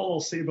that's about all I'll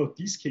say about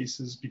these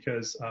cases,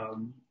 because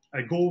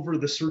I go over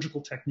the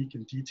surgical technique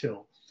in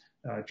detail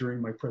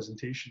during my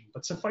presentation.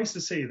 But suffice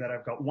to say that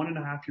I've got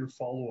 1.5-year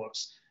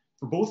follow-ups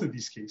for both of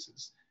these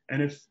cases.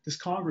 And if this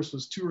Congress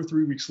was 2 or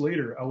 3 weeks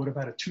later, I would have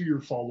had a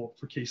 2-year follow-up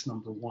for case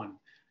number 1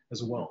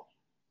 as well.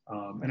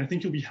 And I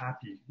think you'll be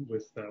happy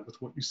with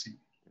what you see.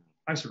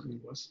 I certainly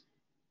was.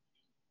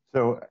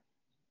 So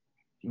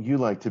you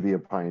like to be a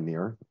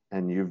pioneer,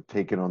 and you've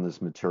taken on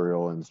this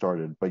material and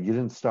started, but you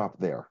didn't stop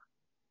there.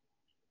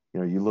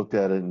 You looked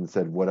at it and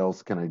said, what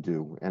else can I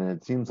do? And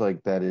it seems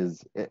like that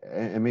is,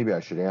 and maybe I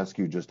should ask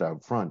you just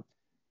out front,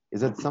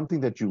 is that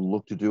something that you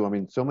look to do? I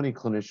mean, so many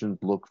clinicians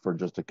look for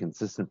just a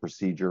consistent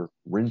procedure,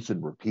 rinse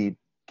and repeat,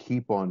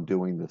 keep on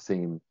doing the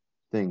same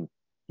thing.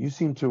 You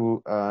seem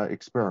to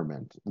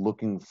experiment,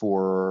 looking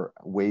for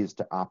ways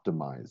to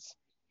optimize.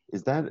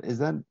 Is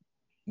that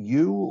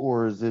you,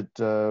 or is it,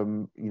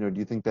 do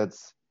you think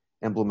that's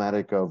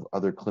emblematic of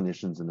other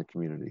clinicians in the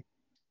community?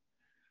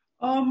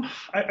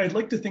 I'd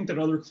like to think that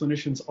other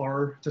clinicians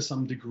are, to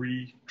some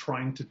degree,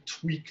 trying to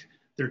tweak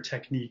their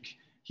technique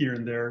here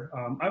and there.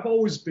 I've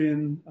always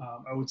been,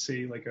 I would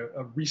say, like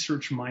a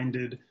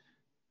research-minded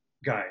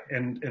guy,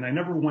 and I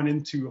never went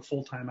into a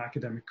full-time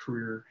academic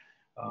career.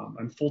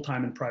 I'm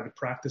full-time in private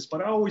practice,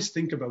 but I always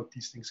think about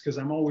these things because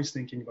I'm always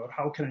thinking about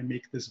how can I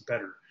make this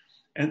better.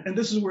 And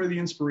this is where the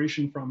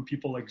inspiration from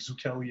people like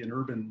Zucchelli and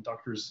Urban,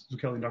 Drs.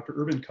 Zucchelli and Dr.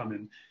 Urban come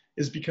in.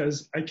 is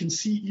because I can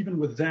see even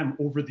with them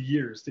over the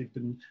years, they've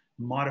been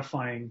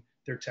modifying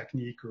their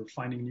technique or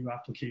finding new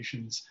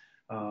applications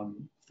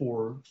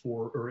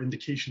or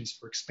indications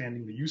for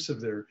expanding the use of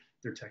their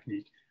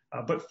technique.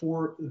 But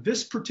for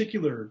this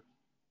particular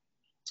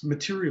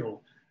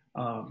material,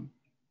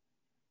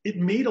 it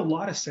made a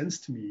lot of sense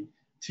to me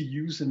to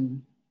use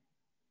in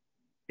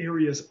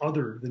areas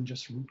other than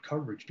just root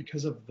coverage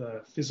because of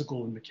the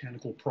physical and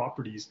mechanical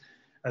properties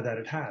that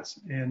it has.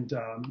 And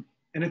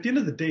at the end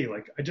of the day,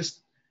 like I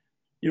just,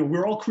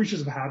 we're all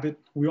creatures of habit.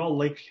 We all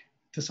like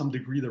to some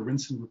degree the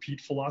rinse and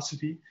repeat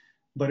philosophy.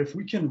 But if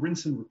we can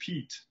rinse and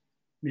repeat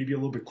maybe a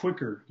little bit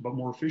quicker, but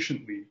more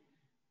efficiently,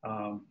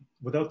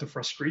 without the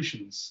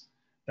frustrations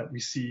that we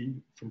see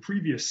from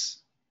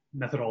previous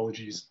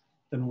methodologies,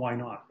 then why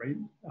not, right?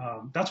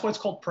 That's why it's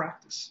called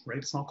practice, right?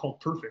 It's not called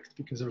perfect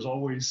because there's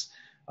always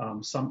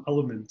some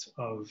element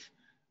of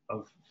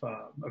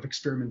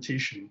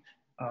experimentation,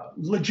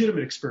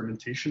 legitimate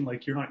experimentation.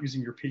 Like you're not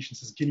using your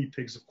patients as guinea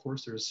pigs, of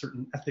course. There's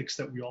certain ethics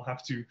that we all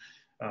have to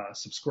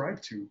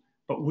subscribe to,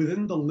 but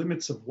within the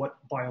limits of what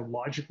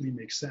biologically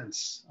makes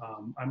sense.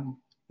 I'm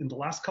in the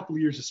last couple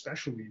of years,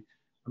 especially,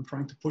 I'm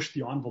trying to push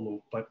the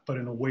envelope, but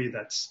in a way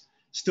that's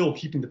still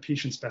keeping the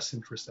patient's best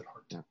interest at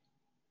heart. Yeah.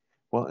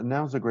 Well, and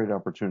now's a great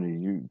opportunity.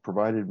 You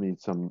provided me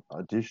some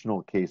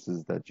additional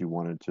cases that you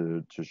wanted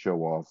to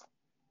show off,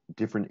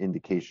 different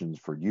indications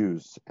for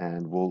use,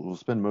 and we'll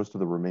spend most of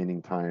the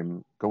remaining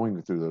time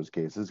going through those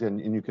cases,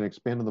 and you can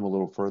expand on them a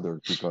little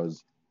further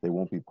because they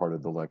won't be part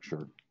of the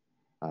lecture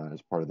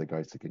as part of the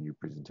Geisic and You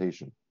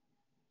presentation.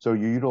 So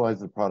you utilize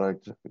the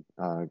product,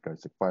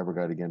 Geisic Fiber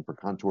Guide, again, for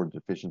contour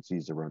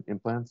deficiencies around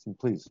implants, and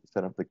please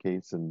set up the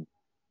case and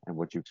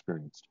what you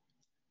experienced.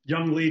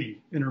 Young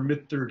lady in her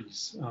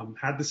mid-30s,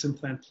 had this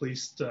implant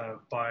placed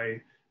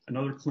by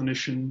another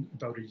clinician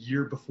about a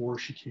year before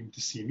she came to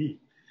see me.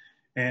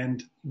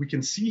 And we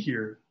can see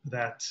here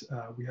that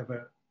we have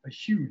a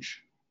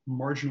huge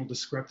marginal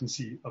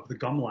discrepancy of the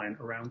gum line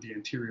around the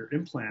anterior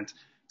implant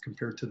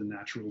compared to the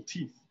natural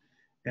teeth.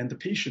 And the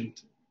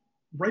patient,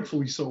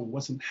 rightfully so,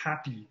 wasn't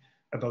happy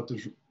about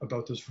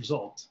this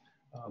result.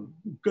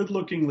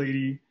 Good-looking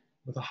lady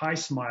with a high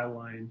smile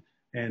line,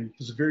 and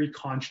was very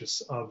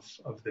conscious of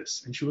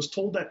this. And she was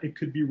told that it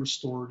could be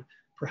restored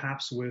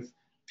perhaps with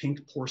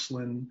pink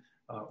porcelain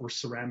or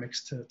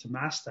ceramics to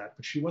mask that,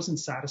 but she wasn't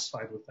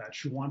satisfied with that.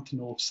 She wanted to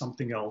know if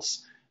something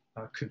else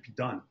could be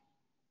done.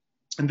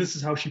 And this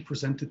is how she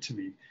presented to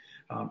me.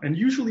 And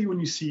usually when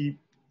you see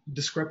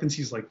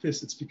discrepancies like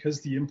this, it's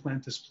because the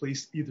implant is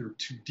placed either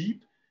too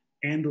deep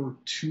and or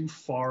too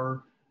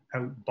far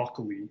out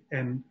buccally.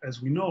 And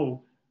as we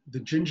know, the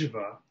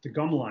gingiva, the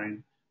gum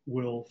line,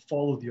 will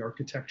follow the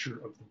architecture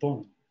of the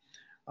bone.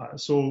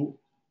 So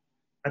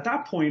at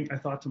that point, I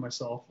thought to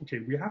myself, okay,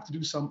 we have to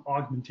do some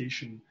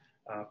augmentation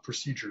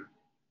procedure.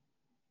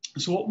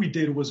 So what we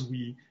did was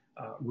we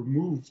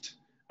removed,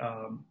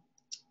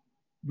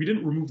 we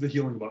didn't remove the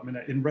healing abutment.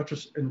 In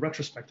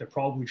retrospect, I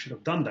probably should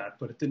have done that,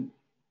 but it didn't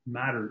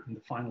matter in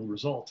the final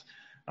result.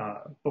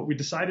 But we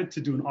decided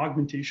to do an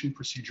augmentation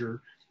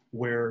procedure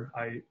where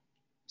I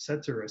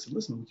said to her, I said,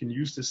 listen, we can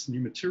use this new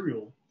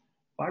material,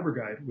 Fiber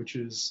Guide, which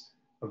is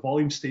a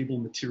volume stable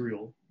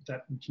material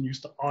that we can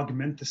use to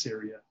augment this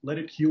area, let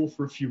it heal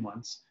for a few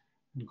months,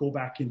 and go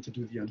back in to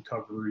do the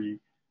uncovery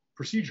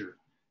procedure.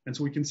 And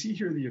so we can see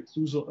here the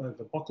occlusal,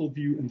 the buccal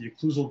view and the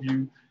occlusal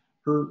view.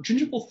 Her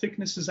gingival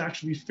thickness is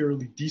actually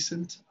fairly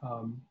decent,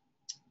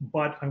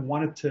 but I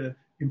wanted to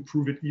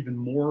improve it even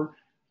more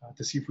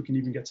to see if we can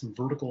even get some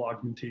vertical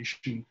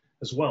augmentation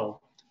as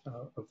well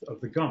of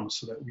the gums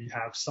so that we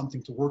have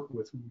something to work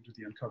with when we do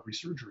the uncovery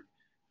surgery.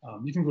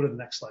 You can go to the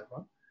next slide,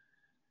 Rob.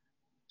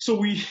 So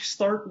we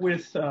start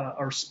with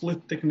our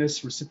split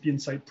thickness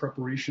recipient site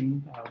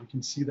preparation. We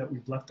can see that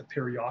we've left the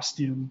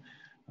periosteum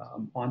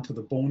onto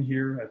the bone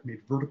here. I've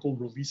made vertical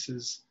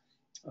releases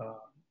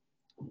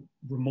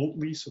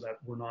remotely so that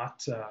we're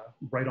not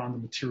right on the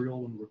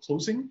material when we're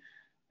closing.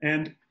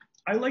 And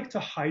I like to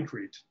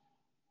hydrate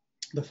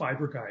the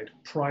Fiber Guide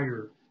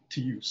prior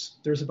to use.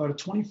 There's about a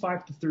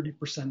 25 to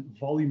 30%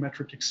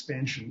 volumetric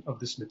expansion of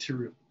this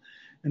material.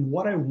 And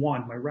what I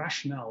want, my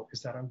rationale,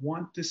 is that I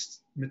want this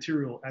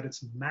material at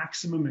its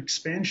maximum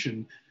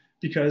expansion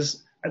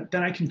because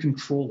then I can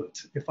control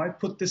it. If I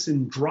put this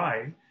in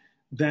dry,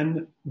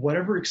 then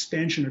whatever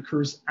expansion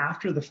occurs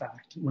after the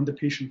fact, when the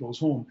patient goes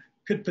home,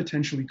 could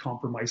potentially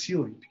compromise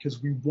healing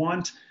because we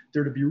want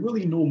there to be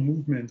really no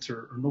movement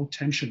or no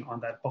tension on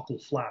that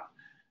buccal flap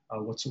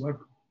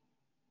whatsoever.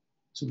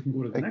 So we can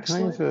go to the next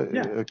slide. Can I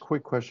ask a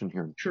quick question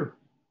here? Sure.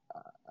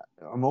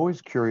 I'm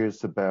always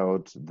curious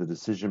about the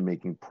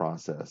decision-making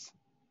process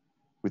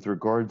with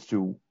regards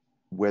to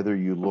whether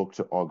you look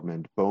to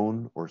augment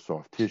bone or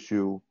soft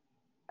tissue,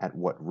 at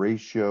what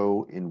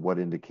ratio, in what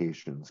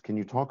indications. Can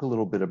you talk a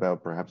little bit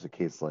about perhaps a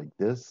case like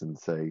this and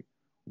say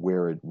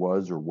where it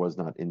was or was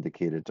not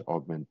indicated to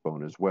augment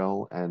bone as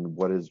well, and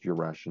what is your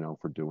rationale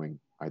for doing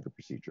either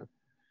procedure?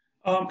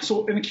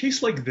 So in a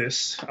case like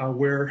this,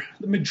 where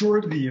the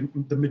majority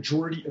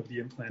of the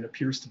implant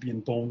appears to be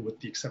in bone, with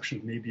the exception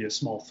of maybe a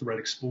small thread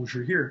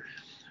exposure here,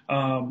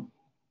 um,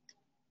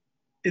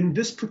 in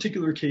this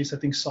particular case, I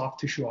think soft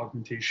tissue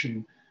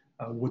augmentation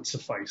would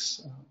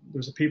suffice.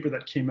 There's a paper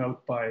that came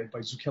out by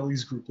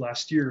Zucchelli's group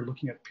last year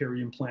looking at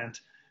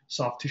peri-implant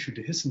soft tissue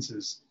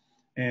dehiscences,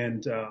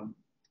 and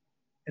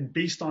and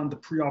based on the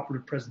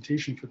preoperative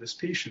presentation for this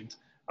patient,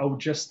 I would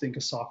just think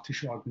a soft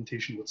tissue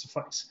augmentation would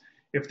suffice.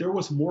 If there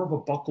was more of a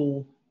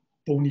buccal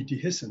bony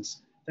dehiscence,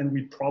 then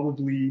we'd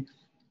probably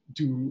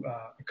do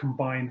a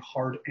combined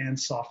hard and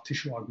soft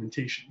tissue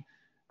augmentation,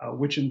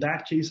 which in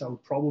that case, I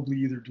would probably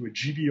either do a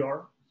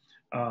GBR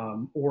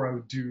or I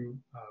would do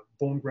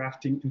bone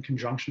grafting in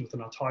conjunction with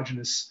an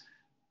autogenous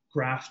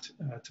graft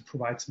to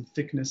provide some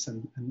thickness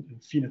and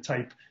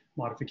phenotype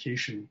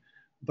modification.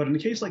 But in a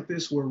case like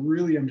this, where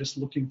really I'm just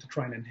looking to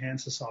try and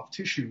enhance the soft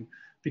tissue,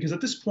 because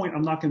at this point,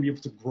 I'm not going to be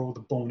able to grow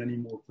the bone any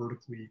more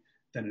vertically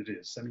than it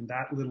is. I mean,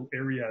 that little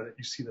area that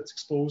you see that's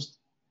exposed,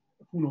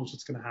 who knows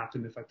what's going to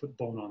happen if I put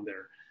bone on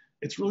there.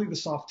 It's really the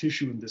soft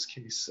tissue in this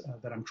case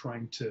that I'm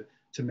trying to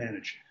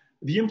manage.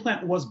 The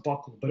implant was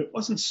buccal, but it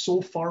wasn't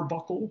so far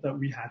buccal that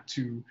we had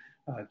to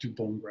do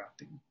bone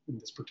grafting in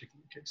this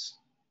particular case.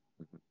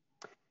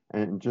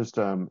 And just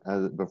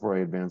before I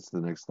advance to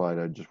the next slide,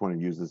 I just want to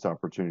use this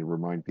opportunity to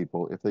remind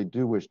people, if they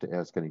do wish to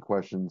ask any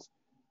questions,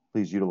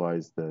 please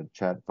utilize the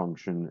chat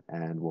function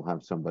and we'll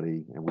have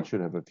somebody, and we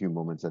should have a few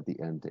moments at the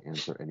end to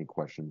answer any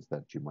questions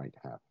that you might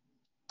have.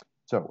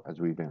 So as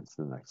we advance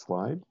to the next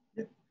slide.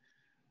 Yeah.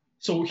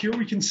 So here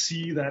we can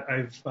see that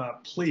I've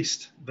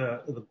placed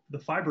the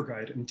fiber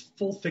guide in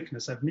full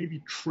thickness. I've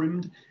maybe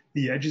trimmed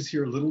the edges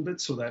here a little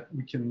bit so that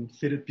we can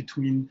fit it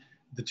between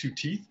the two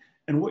teeth.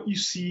 And what you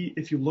see,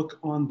 if you look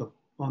on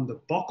the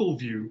buccal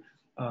view,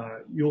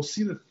 you'll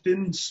see the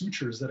thin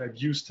sutures that I've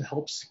used to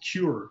help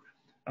secure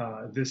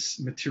this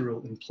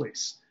material in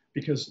place.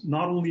 Because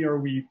not only are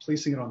we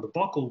placing it on the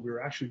buccal,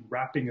 we're actually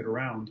wrapping it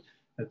around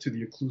to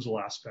the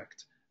occlusal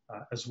aspect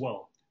as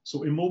well. So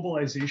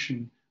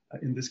immobilization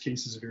in this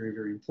case is very,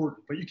 very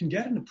important. But you can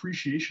get an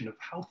appreciation of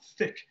how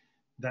thick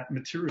that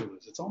material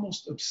is. It's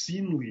almost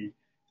obscenely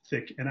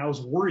thick, and I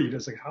was worried. I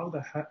was like, how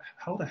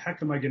the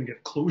heck am I going to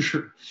get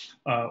closure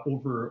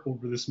over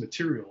this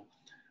material?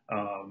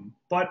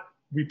 But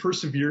we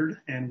persevered,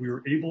 and we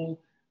were able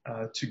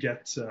to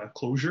get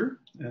closure,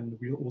 and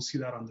we'll see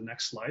that on the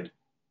next slide.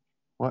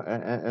 Well,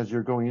 as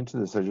you're going into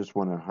this, I just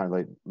want to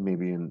highlight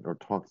or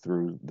talk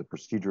through the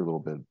procedure a little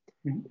bit.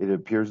 Mm-hmm. It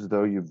appears as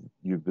though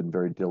you've been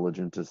very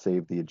diligent to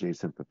save the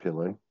adjacent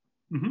papillae.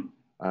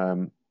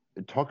 Mm-hmm.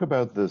 Talk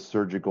about the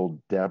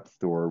surgical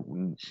depth or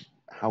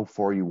how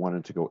far you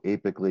wanted to go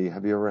apically.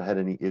 Have you ever had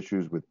any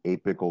issues with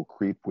apical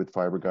creep with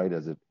FiberGuide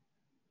as it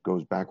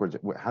goes backwards?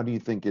 How do you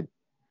think it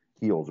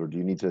heals, or do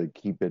you need to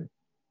keep it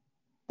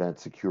that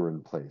secure in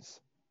place?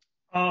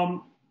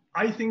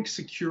 I think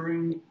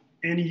securing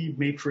any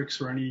matrix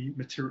or any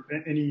material,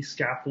 any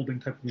scaffolding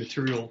type of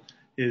material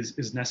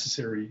is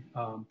necessary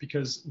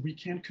because we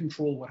can't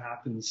control what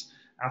happens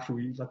after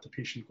we let the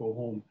patient go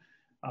home.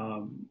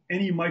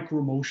 Any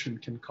micro motion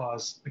can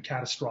cause a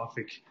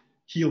catastrophic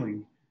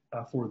healing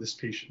for this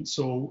patient.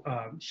 So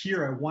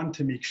here I wanted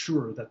to make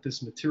sure that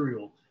this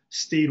material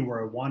stayed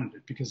where I wanted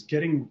it, because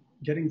getting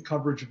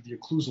coverage of the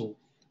occlusal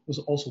was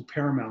also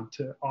paramount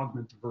to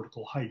augment the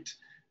vertical height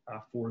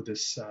for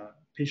this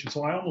patient.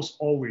 So I almost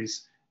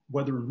always,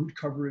 whether in root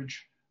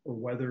coverage or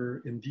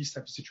whether in these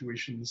types of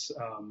situations,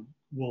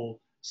 will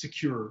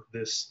secure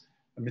this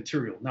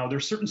material. Now, there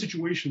are certain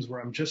situations where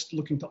I'm just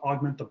looking to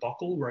augment the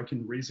buccal, where I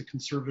can raise a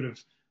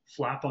conservative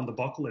flap on the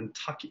buccal and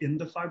tuck in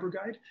the fiber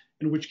guide,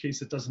 in which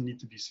case it doesn't need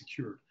to be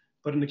secured.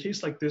 But in a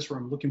case like this, where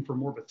I'm looking for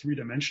more of a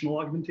three-dimensional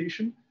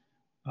augmentation,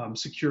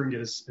 securing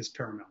it is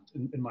paramount,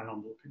 in my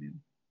humble opinion.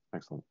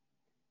 Excellent.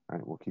 All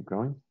right, we'll keep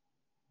going.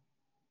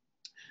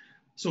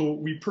 So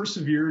we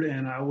persevered,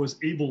 and I was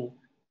able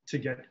to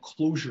get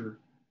closure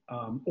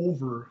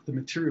over the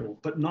material,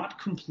 but not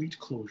complete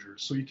closure.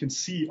 So you can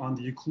see on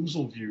the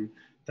occlusal view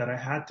that I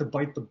had to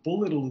bite the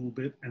bullet a little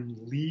bit and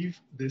leave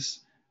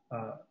this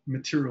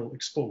material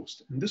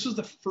exposed. And this was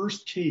the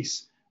first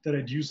case that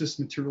I'd used this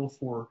material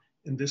for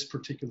in this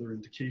particular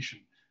indication.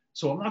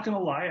 So I'm not going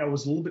to lie, I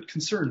was a little bit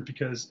concerned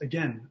because,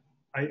 again,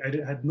 I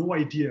had no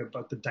idea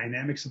about the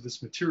dynamics of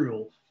this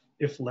material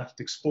if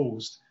left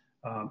exposed.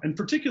 And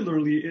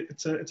particularly,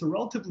 it's a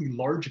relatively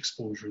large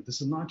exposure.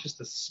 This is not just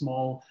a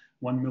small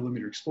 1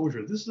 millimeter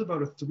exposure. This is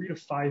about a 3 to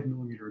 5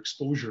 millimeter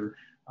exposure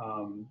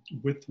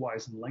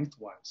widthwise and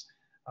lengthwise.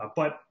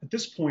 But at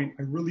this point,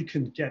 I really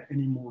couldn't get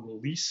any more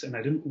release, and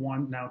I didn't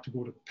want now to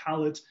go to the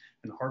palate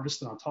and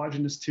harvest an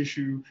autogenous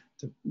tissue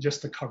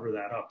just to cover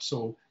that up.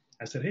 So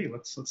I said, hey,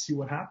 let's see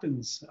what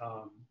happens,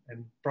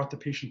 and brought the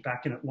patient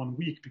back in at 1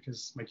 week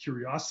because my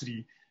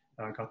curiosity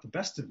got the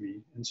best of me.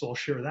 And so I'll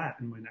share that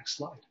in my next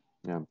slide.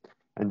 Yeah.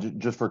 And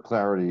just for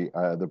clarity,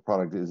 the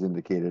product is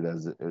indicated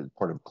as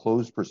part of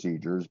closed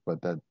procedures,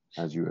 but that,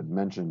 as you had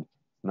mentioned,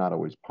 not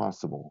always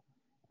possible.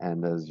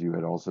 And as you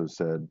had also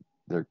said,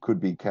 there could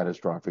be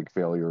catastrophic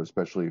failure,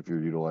 especially if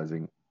you're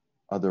utilizing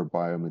other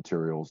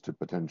biomaterials to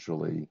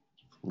potentially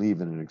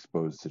leave in an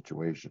exposed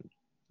situation.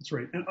 That's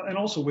right. And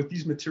also with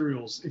these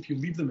materials, if you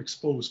leave them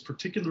exposed,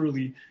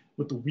 particularly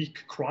with the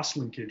weak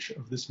cross-linkage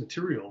of this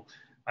material,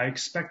 I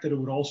expect that it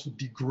would also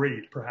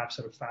degrade perhaps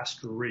at a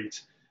faster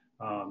rate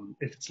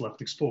if it's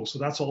left exposed. So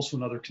that's also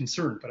another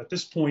concern. But at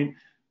this point,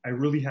 I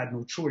really had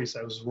no choice.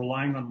 I was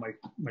relying on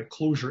my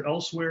closure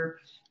elsewhere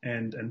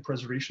and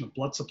preservation of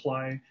blood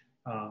supply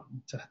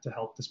to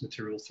help this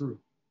material through.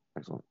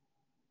 Excellent.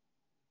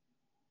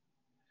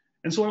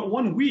 And so at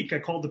 1 week, I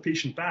called the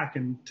patient back.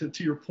 And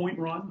to your point,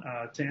 Ron,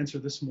 to answer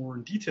this more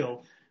in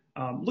detail,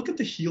 look at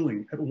the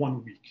healing at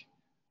 1 week.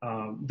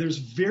 There's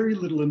very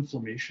little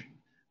inflammation.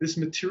 This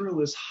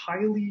material is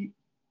highly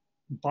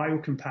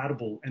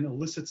biocompatible and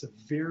elicits a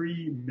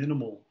very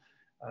minimal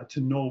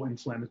to no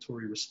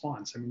inflammatory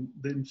response. I mean,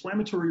 the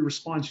inflammatory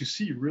response you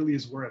see really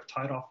is where I've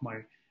tied off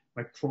my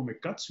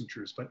chromic gut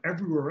sutures, but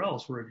everywhere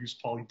else where I've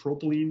used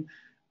polypropylene,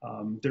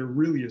 there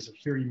really is a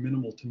very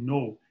minimal to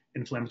no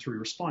inflammatory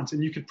response.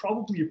 And you could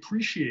probably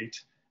appreciate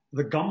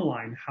the gum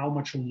line, how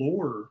much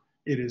lower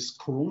it is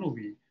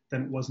coronally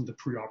than it was in the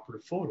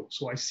preoperative photo.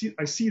 So I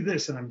see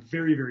this and I'm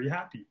very, very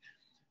happy.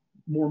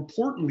 More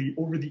importantly,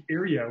 over the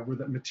area where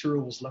that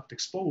material was left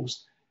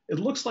exposed, it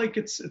looks like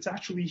it's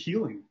actually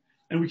healing.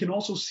 And we can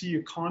also see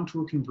a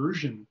contour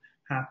conversion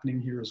happening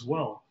here as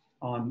well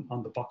on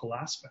the buccal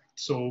aspect.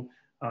 So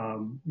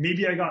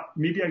maybe I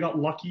got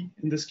lucky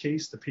in this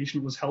case. The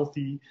patient was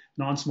healthy,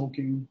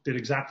 non-smoking, did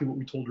exactly what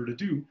we told her to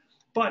do.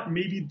 But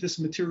maybe this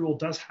material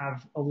does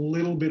have a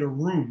little bit of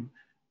room,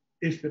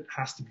 if it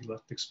has to be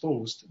left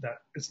exposed,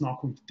 that it's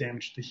not going to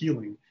damage the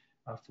healing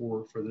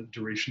for the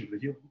duration of the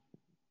healing.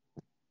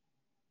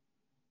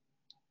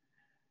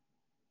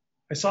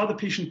 I saw the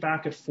patient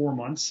back at 4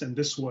 months, and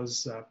this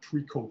was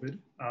pre-COVID.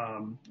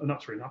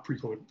 Not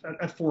pre-COVID,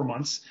 at 4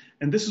 months.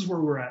 And this is where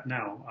we're at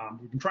now.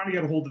 We've been trying to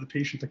get a hold of the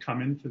patient to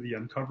come in for the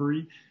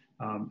uncovery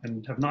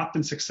and have not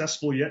been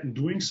successful yet in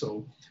doing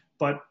so.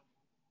 But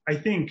I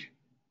think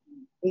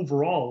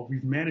overall,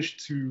 we've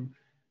managed to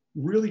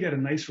really get a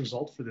nice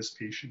result for this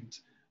patient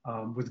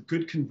with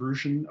good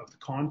conversion of the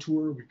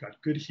contour. We've got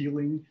good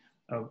healing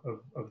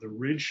of the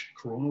ridge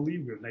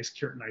coronally. We have nice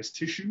keratinized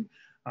tissue.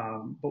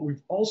 But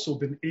we've also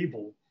been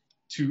able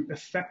to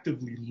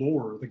effectively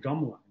lower the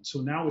gum line.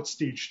 So now at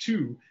stage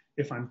 2,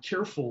 if I'm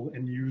careful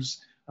and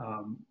use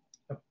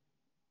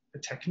a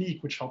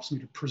technique which helps me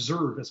to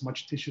preserve as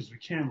much tissue as we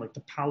can, like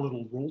the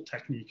palatal roll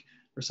technique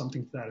or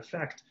something to that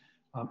effect,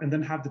 and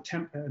then have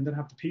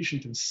the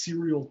patient in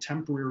serial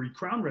temporary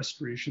crown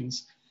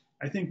restorations,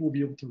 I think we'll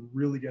be able to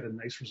really get a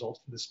nice result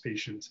for this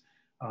patient.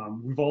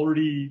 We've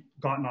already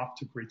gotten off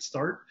to a great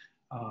start,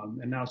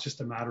 and now it's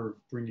just a matter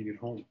of bringing it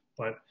home.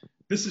 But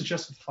this is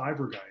just with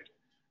FiberGuide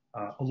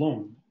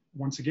alone.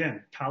 Once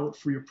again,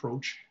 palate-free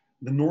approach.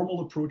 The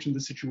normal approach in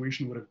this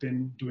situation would have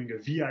been doing a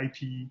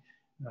VIP,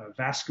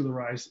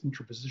 vascularized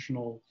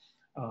intrapositional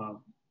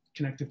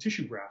connective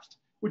tissue graft,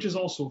 which is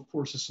also, of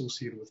course,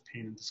 associated with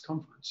pain and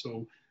discomfort.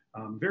 So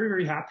I'm very,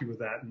 very happy with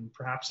that. And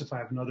perhaps if I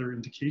have another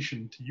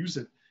indication to use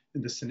it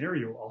in this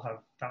scenario, I'll have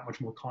that much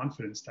more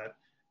confidence that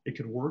it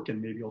could work,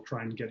 and maybe I'll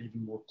try and get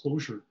even more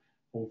closure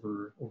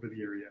over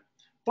the area.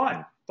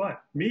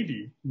 But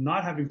maybe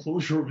not having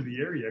closure over the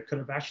area could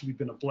have actually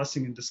been a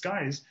blessing in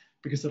disguise,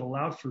 because it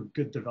allowed for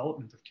good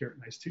development of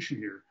keratinized tissue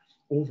here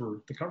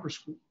over the cover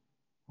screw.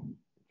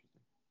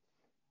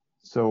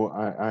 So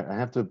I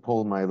have to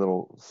pull my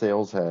little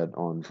sales hat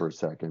on for a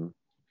second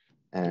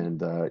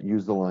and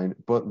use the line,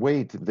 but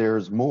wait,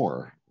 there's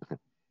more.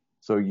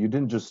 So you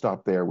didn't just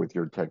stop there with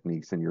your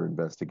techniques and your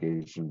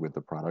investigation with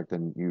the product,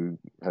 and you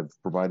have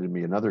provided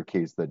me another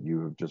case that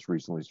you have just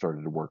recently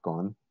started to work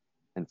on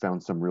and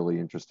found some really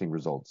interesting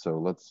results. So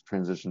let's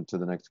transition to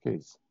the next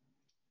case.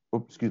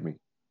 Oh, excuse me.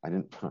 I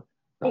didn't.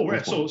 Oh,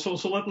 right. So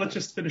let's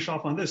just finish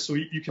off on this. So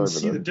you can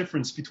see the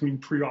difference between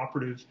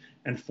preoperative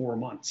and 4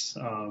 months.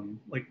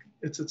 Like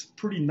it's a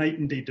pretty night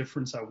and day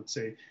difference, I would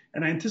say.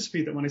 And I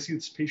anticipate that when I see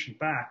this patient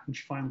back, when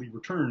she finally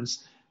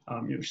returns,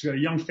 she's got a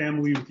young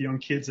family with young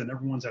kids, and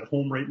everyone's at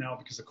home right now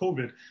because of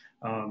COVID.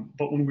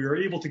 But when we are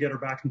able to get her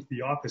back into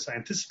the office, I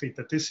anticipate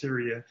that this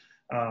area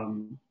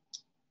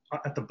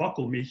at the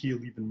buccal may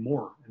heal even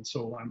more. And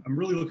so I'm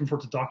really looking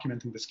forward to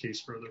documenting this case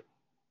further.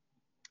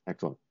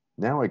 Excellent.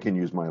 Now I can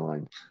use my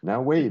line.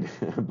 Now wait,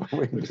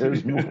 wait,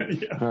 there's more.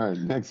 Yeah. All right,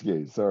 next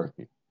case, sorry.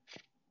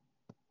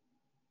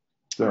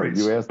 So right.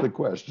 You asked the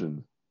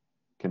question,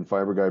 can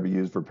FiberGuide be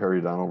used for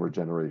periodontal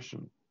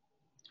regeneration?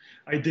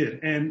 I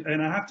did,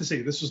 and I have to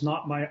say, this was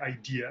not my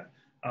idea.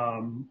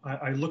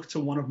 I looked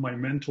to one of my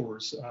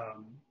mentors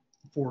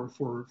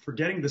for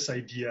getting this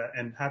idea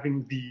and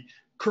having the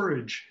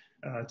courage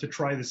to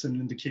try this in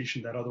an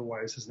indication that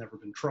otherwise has never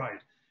been tried.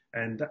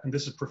 And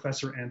this is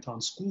Professor Anton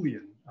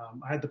Skoulian.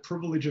 I had the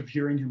privilege of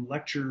hearing him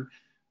lecture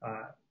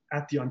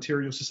at the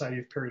Ontario Society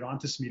of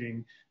Periodontists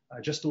meeting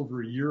just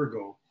over a year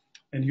ago.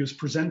 And he was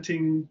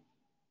presenting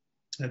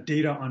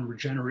data on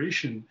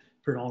regeneration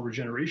periodontal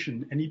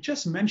regeneration, and he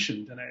just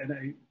mentioned,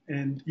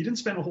 and he didn't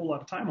spend a whole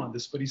lot of time on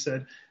this, but he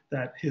said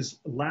that his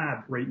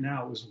lab right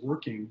now is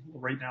working,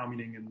 right now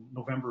meaning in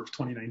November of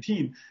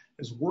 2019,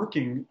 is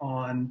working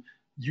on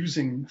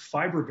using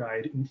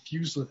FiberGuide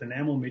infused with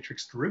enamel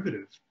matrix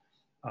derivative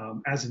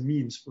as a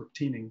means for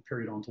obtaining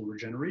periodontal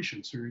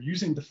regeneration. So you're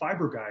using the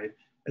FiberGuide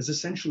as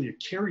essentially a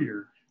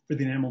carrier for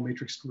the enamel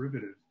matrix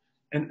derivative.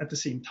 And at the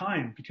same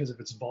time, because of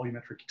its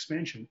volumetric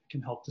expansion, it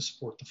can help to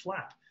support the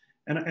flap.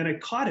 And I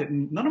caught it,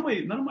 and none of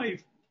my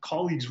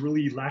colleagues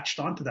really latched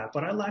onto that,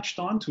 but I latched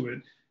onto it,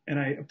 and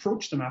I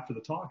approached them after the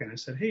talk, and I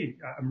said, hey,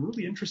 I'm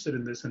really interested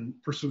in this and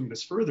pursuing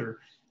this further.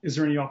 Is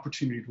there any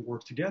opportunity to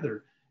work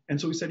together? And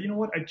so he said, you know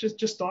what, I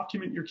just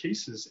document your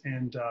cases,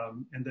 and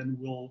then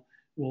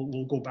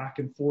we'll go back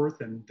and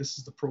forth, and this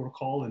is the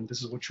protocol, and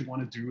this is what you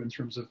want to do in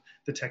terms of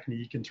the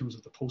technique, in terms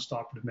of the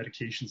post-operative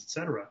medications, et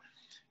cetera.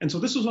 And so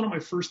this was one of my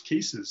first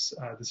cases.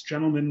 This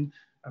gentleman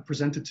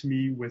presented to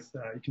me with,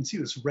 you can see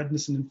this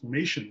redness and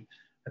inflammation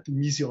at the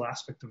mesial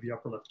aspect of the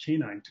upper left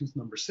canine, tooth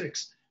number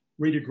 6.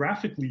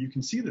 Radiographically, you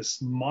can see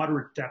this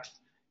moderate depth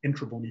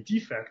intrabony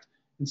defect.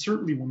 And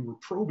certainly when we're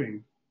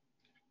probing,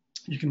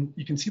 you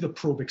can see the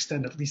probe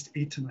extend at least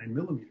 8 to 9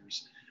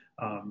 millimeters.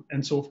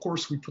 And so, of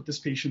course, we put this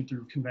patient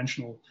through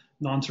conventional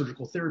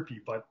non-surgical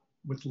therapy, but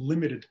with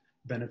limited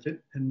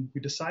benefit. And we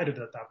decided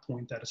at that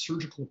point that a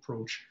surgical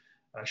approach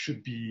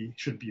should be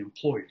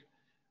employed.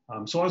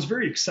 So I was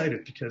very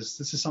excited because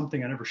this is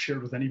something I never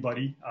shared with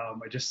anybody.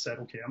 I just said,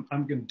 okay,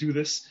 I'm going to do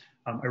this.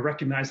 I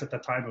recognized at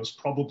that time it was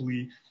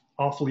probably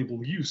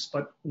off-label use,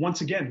 but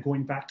once again,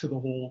 going back to the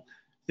whole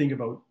thing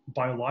about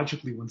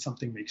biologically when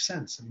something makes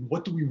sense. I mean,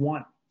 what do we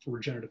want for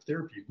regenerative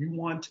therapy? We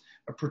want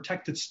a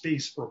protected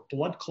space for a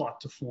blood clot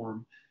to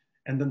form,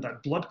 and then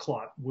that blood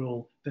clot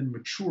will then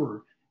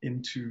mature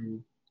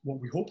into what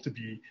we hope to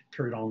be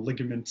periodontal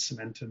ligament,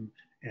 cementum,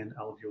 and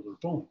alveolar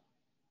bone.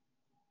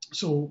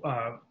 So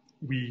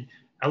we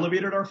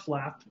elevated our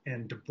flap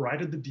and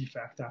debrided the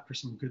defect after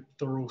some good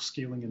thorough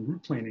scaling and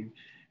root planing.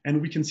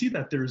 And we can see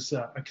that there's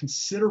a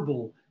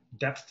considerable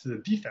depth to the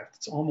defect.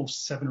 It's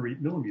almost 7 or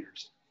 8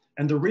 millimeters.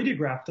 And the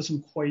radiograph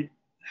doesn't quite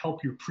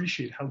help you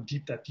appreciate how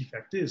deep that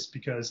defect is,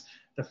 because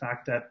the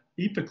fact that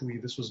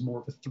apically this was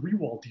more of a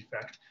 3-wall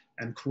defect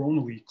and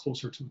coronally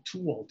closer to a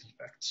 2-wall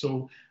defect.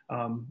 So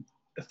a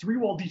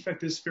 3-wall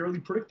defect is fairly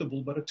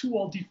predictable, but a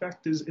 2-wall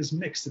defect is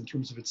mixed in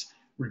terms of its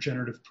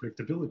regenerative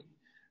predictability.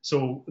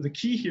 So the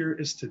key here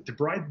is to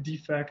debride the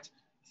defect,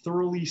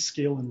 thoroughly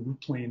scale and root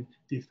plane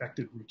the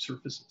affected root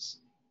surfaces.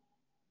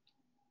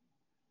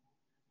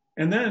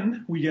 And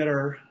then we get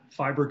our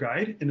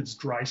FiberGuide in its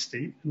dry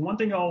state. And one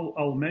thing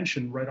I'll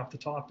mention right off the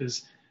top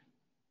is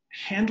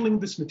handling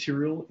this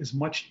material is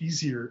much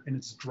easier in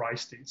its dry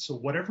state. So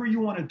whatever you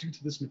want to do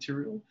to this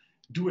material,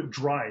 do it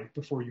dry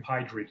before you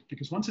hydrate it,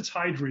 because once it's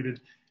hydrated,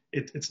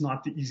 it's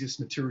not the easiest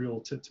material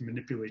to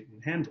manipulate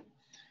and handle.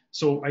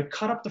 So I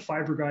cut up the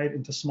FiberGuide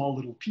into small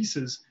little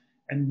pieces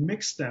and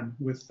mixed them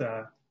with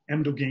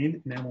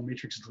Emdogain, enamel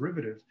matrix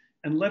derivative,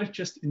 and let it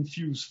just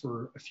infuse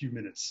for a few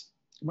minutes,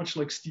 much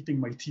like steeping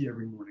my tea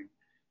every morning.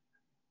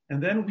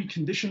 And then we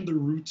conditioned the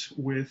root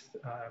with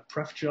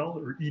Pref Gel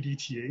or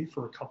EDTA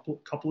for a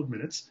couple of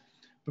minutes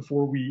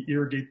before we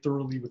irrigate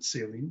thoroughly with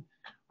saline.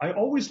 I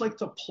always like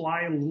to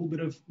apply a little bit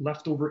of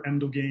leftover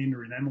Emdogain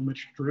or enamel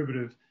matrix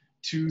derivative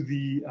to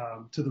the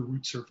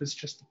root surface,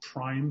 just to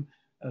prime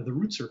the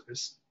root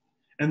surface.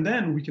 And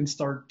then we can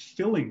start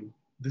filling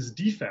this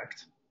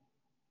defect.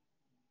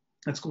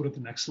 Let's go to the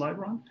next slide,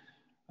 Ron.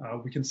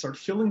 We can start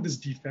filling this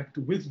defect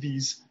with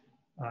these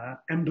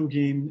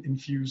Emdogain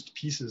infused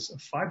pieces of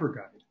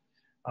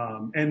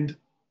FiberGuide. And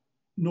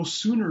no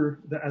sooner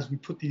that as we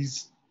put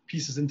these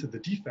pieces into the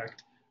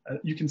defect,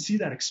 you can see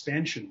that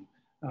expansion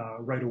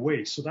right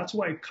away. So that's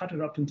why I cut it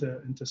up into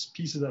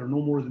pieces that are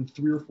no more than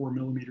 3 or 4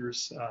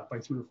 millimeters by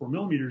 3 or 4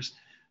 millimeters.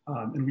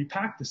 And we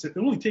packed this. It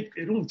only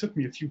took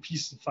me a few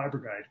pieces of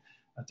FiberGuide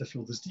to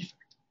fill this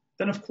defect.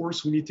 Then, of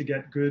course, we need to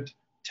get good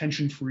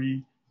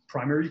tension-free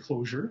primary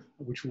closure,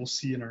 which we'll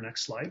see in our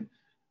next slide.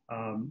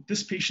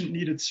 This patient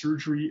needed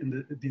surgery in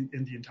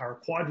the entire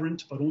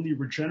quadrant, but only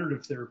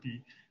regenerative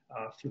therapy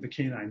for the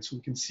canine. So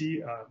we can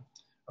see a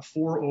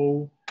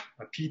 4-0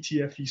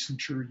 PTFE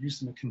suture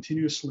used in a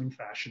continuous sling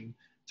fashion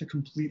to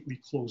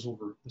completely close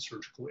over the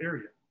surgical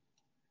area.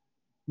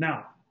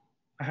 Now,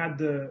 I had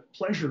the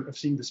pleasure of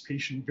seeing this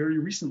patient very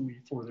recently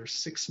for their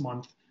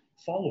 6-month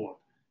follow-up.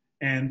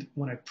 And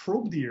when I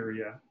probed the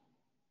area,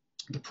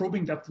 the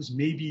probing depth was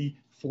maybe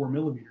 4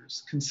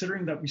 millimeters,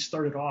 considering that we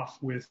started off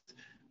with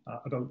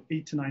about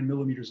 8 to 9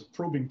 millimeters of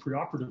probing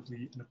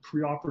preoperatively and a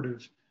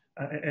preoperative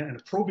and a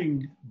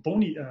probing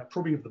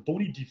of the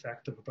bony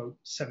defect of about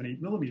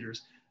 7-8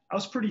 millimeters. I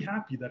was pretty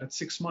happy that at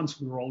 6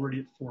 months we were already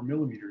at 4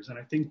 millimeters, and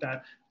I think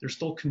that there's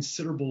still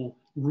considerable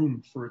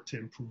room for it to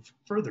improve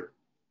further.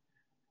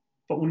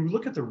 But when we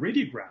look at the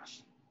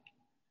radiograph,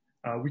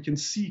 we can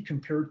see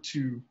compared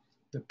to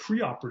the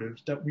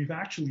preoperative that we've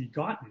actually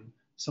gotten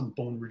some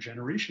bone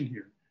regeneration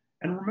here.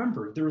 And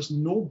remember, there is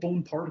no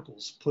bone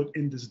particles put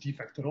in this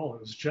defect at all.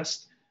 It was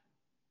just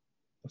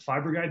the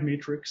FibroGuide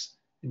matrix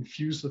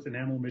infused with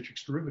enamel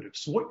matrix derivative.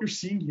 So what you're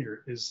seeing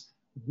here is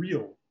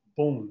real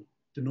bone,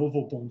 de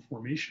novo bone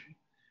formation.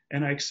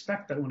 And I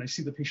expect that when I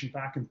see the patient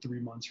back in 3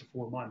 months or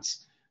 4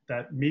 months,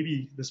 that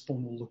maybe this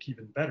bone will look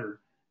even better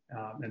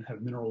and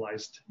have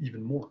mineralized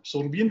even more. So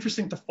it'll be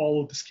interesting to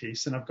follow this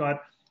case. And I've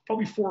got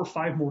probably 4 or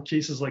 5 more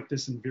cases like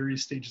this in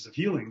various stages of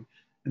healing.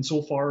 And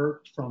so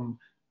far, from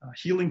a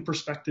healing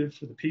perspective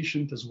for the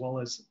patient, as well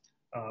as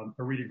a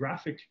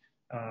radiographic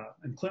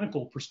and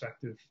clinical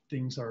perspective,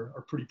 things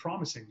are pretty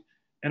promising.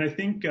 And I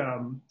think,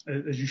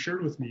 as you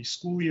shared with me,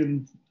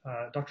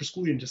 Dr.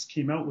 Scullion just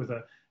came out with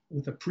a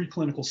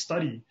preclinical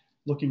study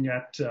looking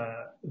at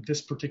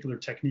this particular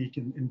technique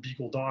in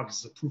beagle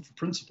dogs as a proof of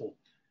principle.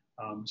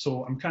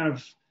 So I'm kind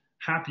of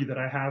happy that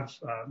I have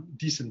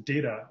decent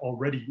data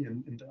already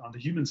on the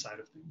human side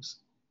of things.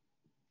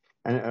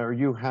 And are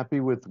you happy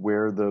with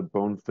where the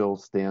bone fill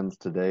stands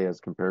today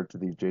as compared to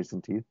the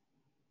adjacent teeth?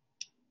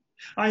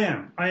 I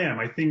am.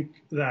 I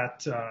think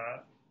that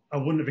I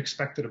wouldn't have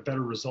expected a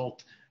better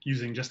result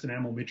using just an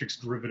enamel matrix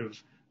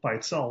derivative by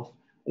itself,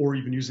 or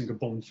even using a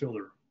bone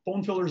filler.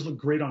 Bone fillers look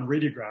great on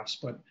radiographs,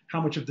 but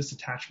how much of this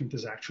attachment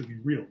is actually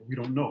real? We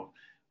don't know.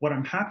 What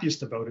I'm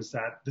happiest about is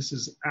that this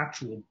is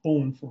actual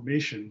bone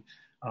formation,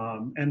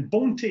 and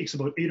bone takes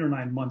about 8 or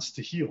 9 months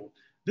to heal.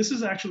 This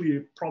is actually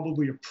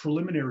probably a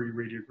preliminary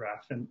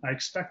radiograph, and I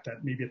expect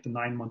that maybe at the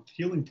 9-month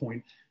healing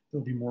point,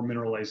 there'll be more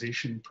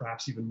mineralization,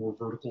 perhaps even more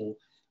vertical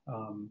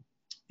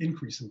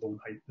increase in bone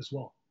height as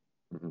well.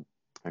 Mm-hmm.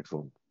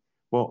 Excellent.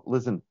 Well,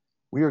 listen,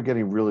 we are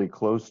getting really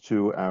close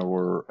to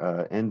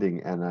our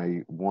ending, and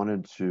I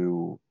wanted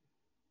to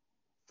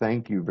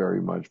thank you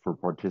very much for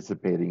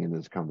participating in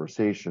this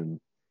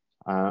conversation.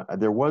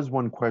 There was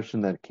one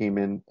question that came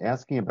in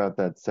asking about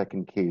that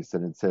second case,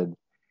 and it said,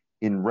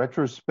 in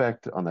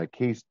retrospect on that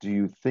case, do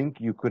you think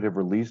you could have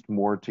released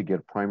more to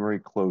get primary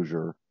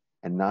closure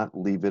and not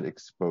leave it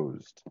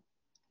exposed?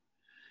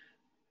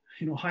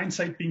 You know,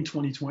 hindsight being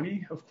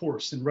 2020, of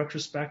course. In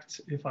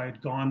retrospect, if I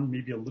had gone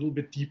maybe a little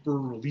bit deeper,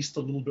 released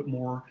a little bit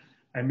more,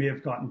 I may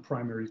have gotten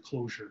primary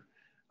closure.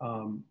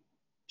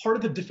 Part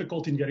of the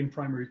difficulty in getting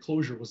primary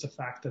closure was the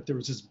fact that there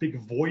was this big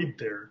void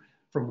there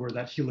from where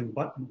that healing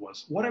abutment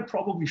was. What I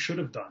probably should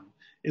have done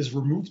is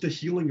remove the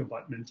healing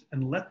abutment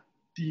and let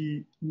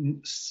the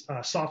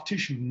soft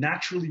tissue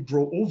naturally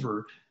grow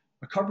over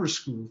a cover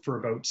screw for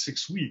about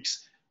 6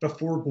 weeks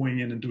before going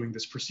in and doing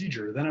this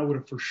procedure. Then I would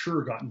have for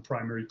sure gotten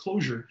primary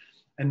closure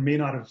and may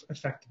not have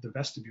affected the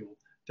vestibule.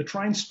 To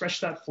try and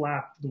stretch that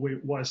flap the way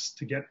it was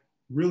to get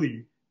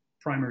really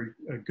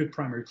good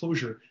primary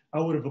closure, I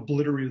would have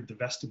obliterated the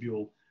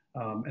vestibule.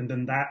 And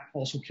then that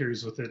also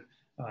carries with it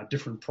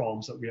different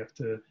problems that we have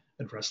to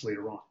address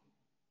later on.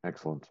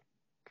 Excellent.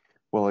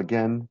 Well,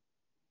 again,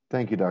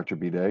 thank you, Dr.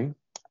 Bidet.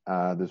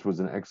 This was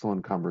an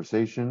excellent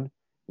conversation.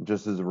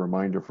 Just as a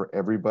reminder for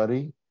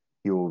everybody,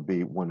 he will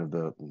be one of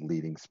the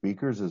leading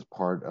speakers as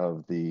part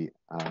of the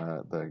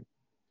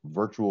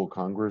virtual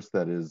Congress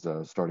that is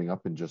starting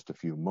up in just a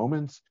few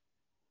moments.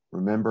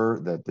 Remember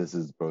that this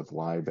is both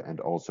live and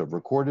also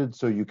recorded,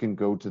 so you can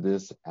go to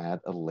this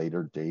at a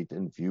later date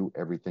and view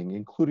everything,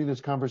 including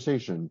this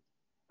conversation.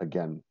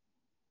 Again,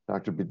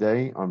 Dr.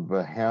 Bidet, on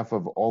behalf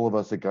of all of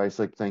us at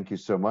Geislich, thank you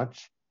so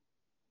much.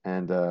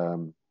 And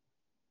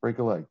break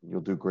a leg.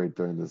 You'll do great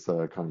during this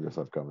Congress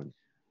upcoming.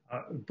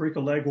 Break a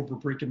leg over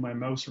breaking my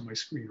mouse or my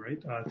screen,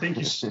 right? Thank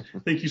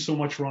you so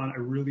much, Ron. I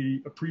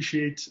really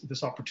appreciate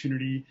this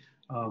opportunity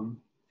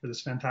for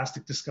this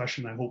fantastic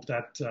discussion. I hope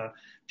that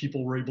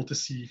people were able to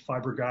see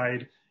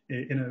FibroGuide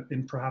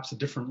in perhaps a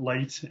different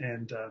light,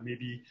 and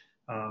maybe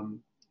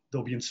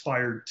they'll be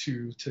inspired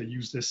to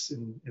use this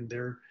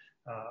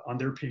on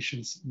their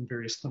patients in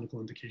various clinical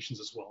indications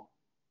as well.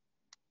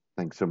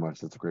 Thanks so much.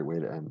 That's a great way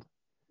to end.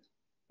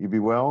 You be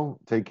well.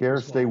 Take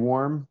care. Stay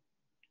warm.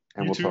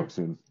 And we'll talk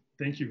soon.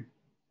 Thank you.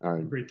 All right.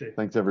 Have a great day.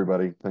 Thanks,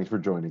 everybody. Thanks for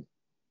joining.